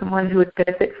think of someone who would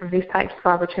benefit from these types of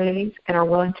opportunities and are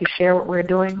willing to share what we're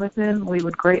doing with them, we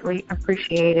would greatly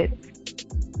appreciate it.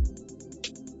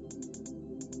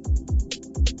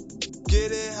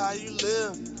 Get it how you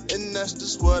live, and that's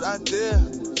just what I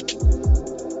did.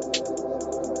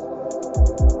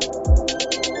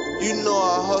 You know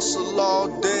I hustle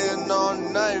all day and all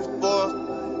night, boy.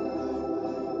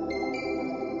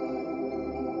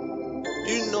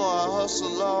 You know I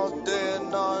hustle all day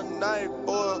and all night,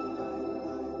 boy.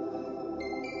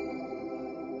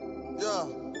 Yeah.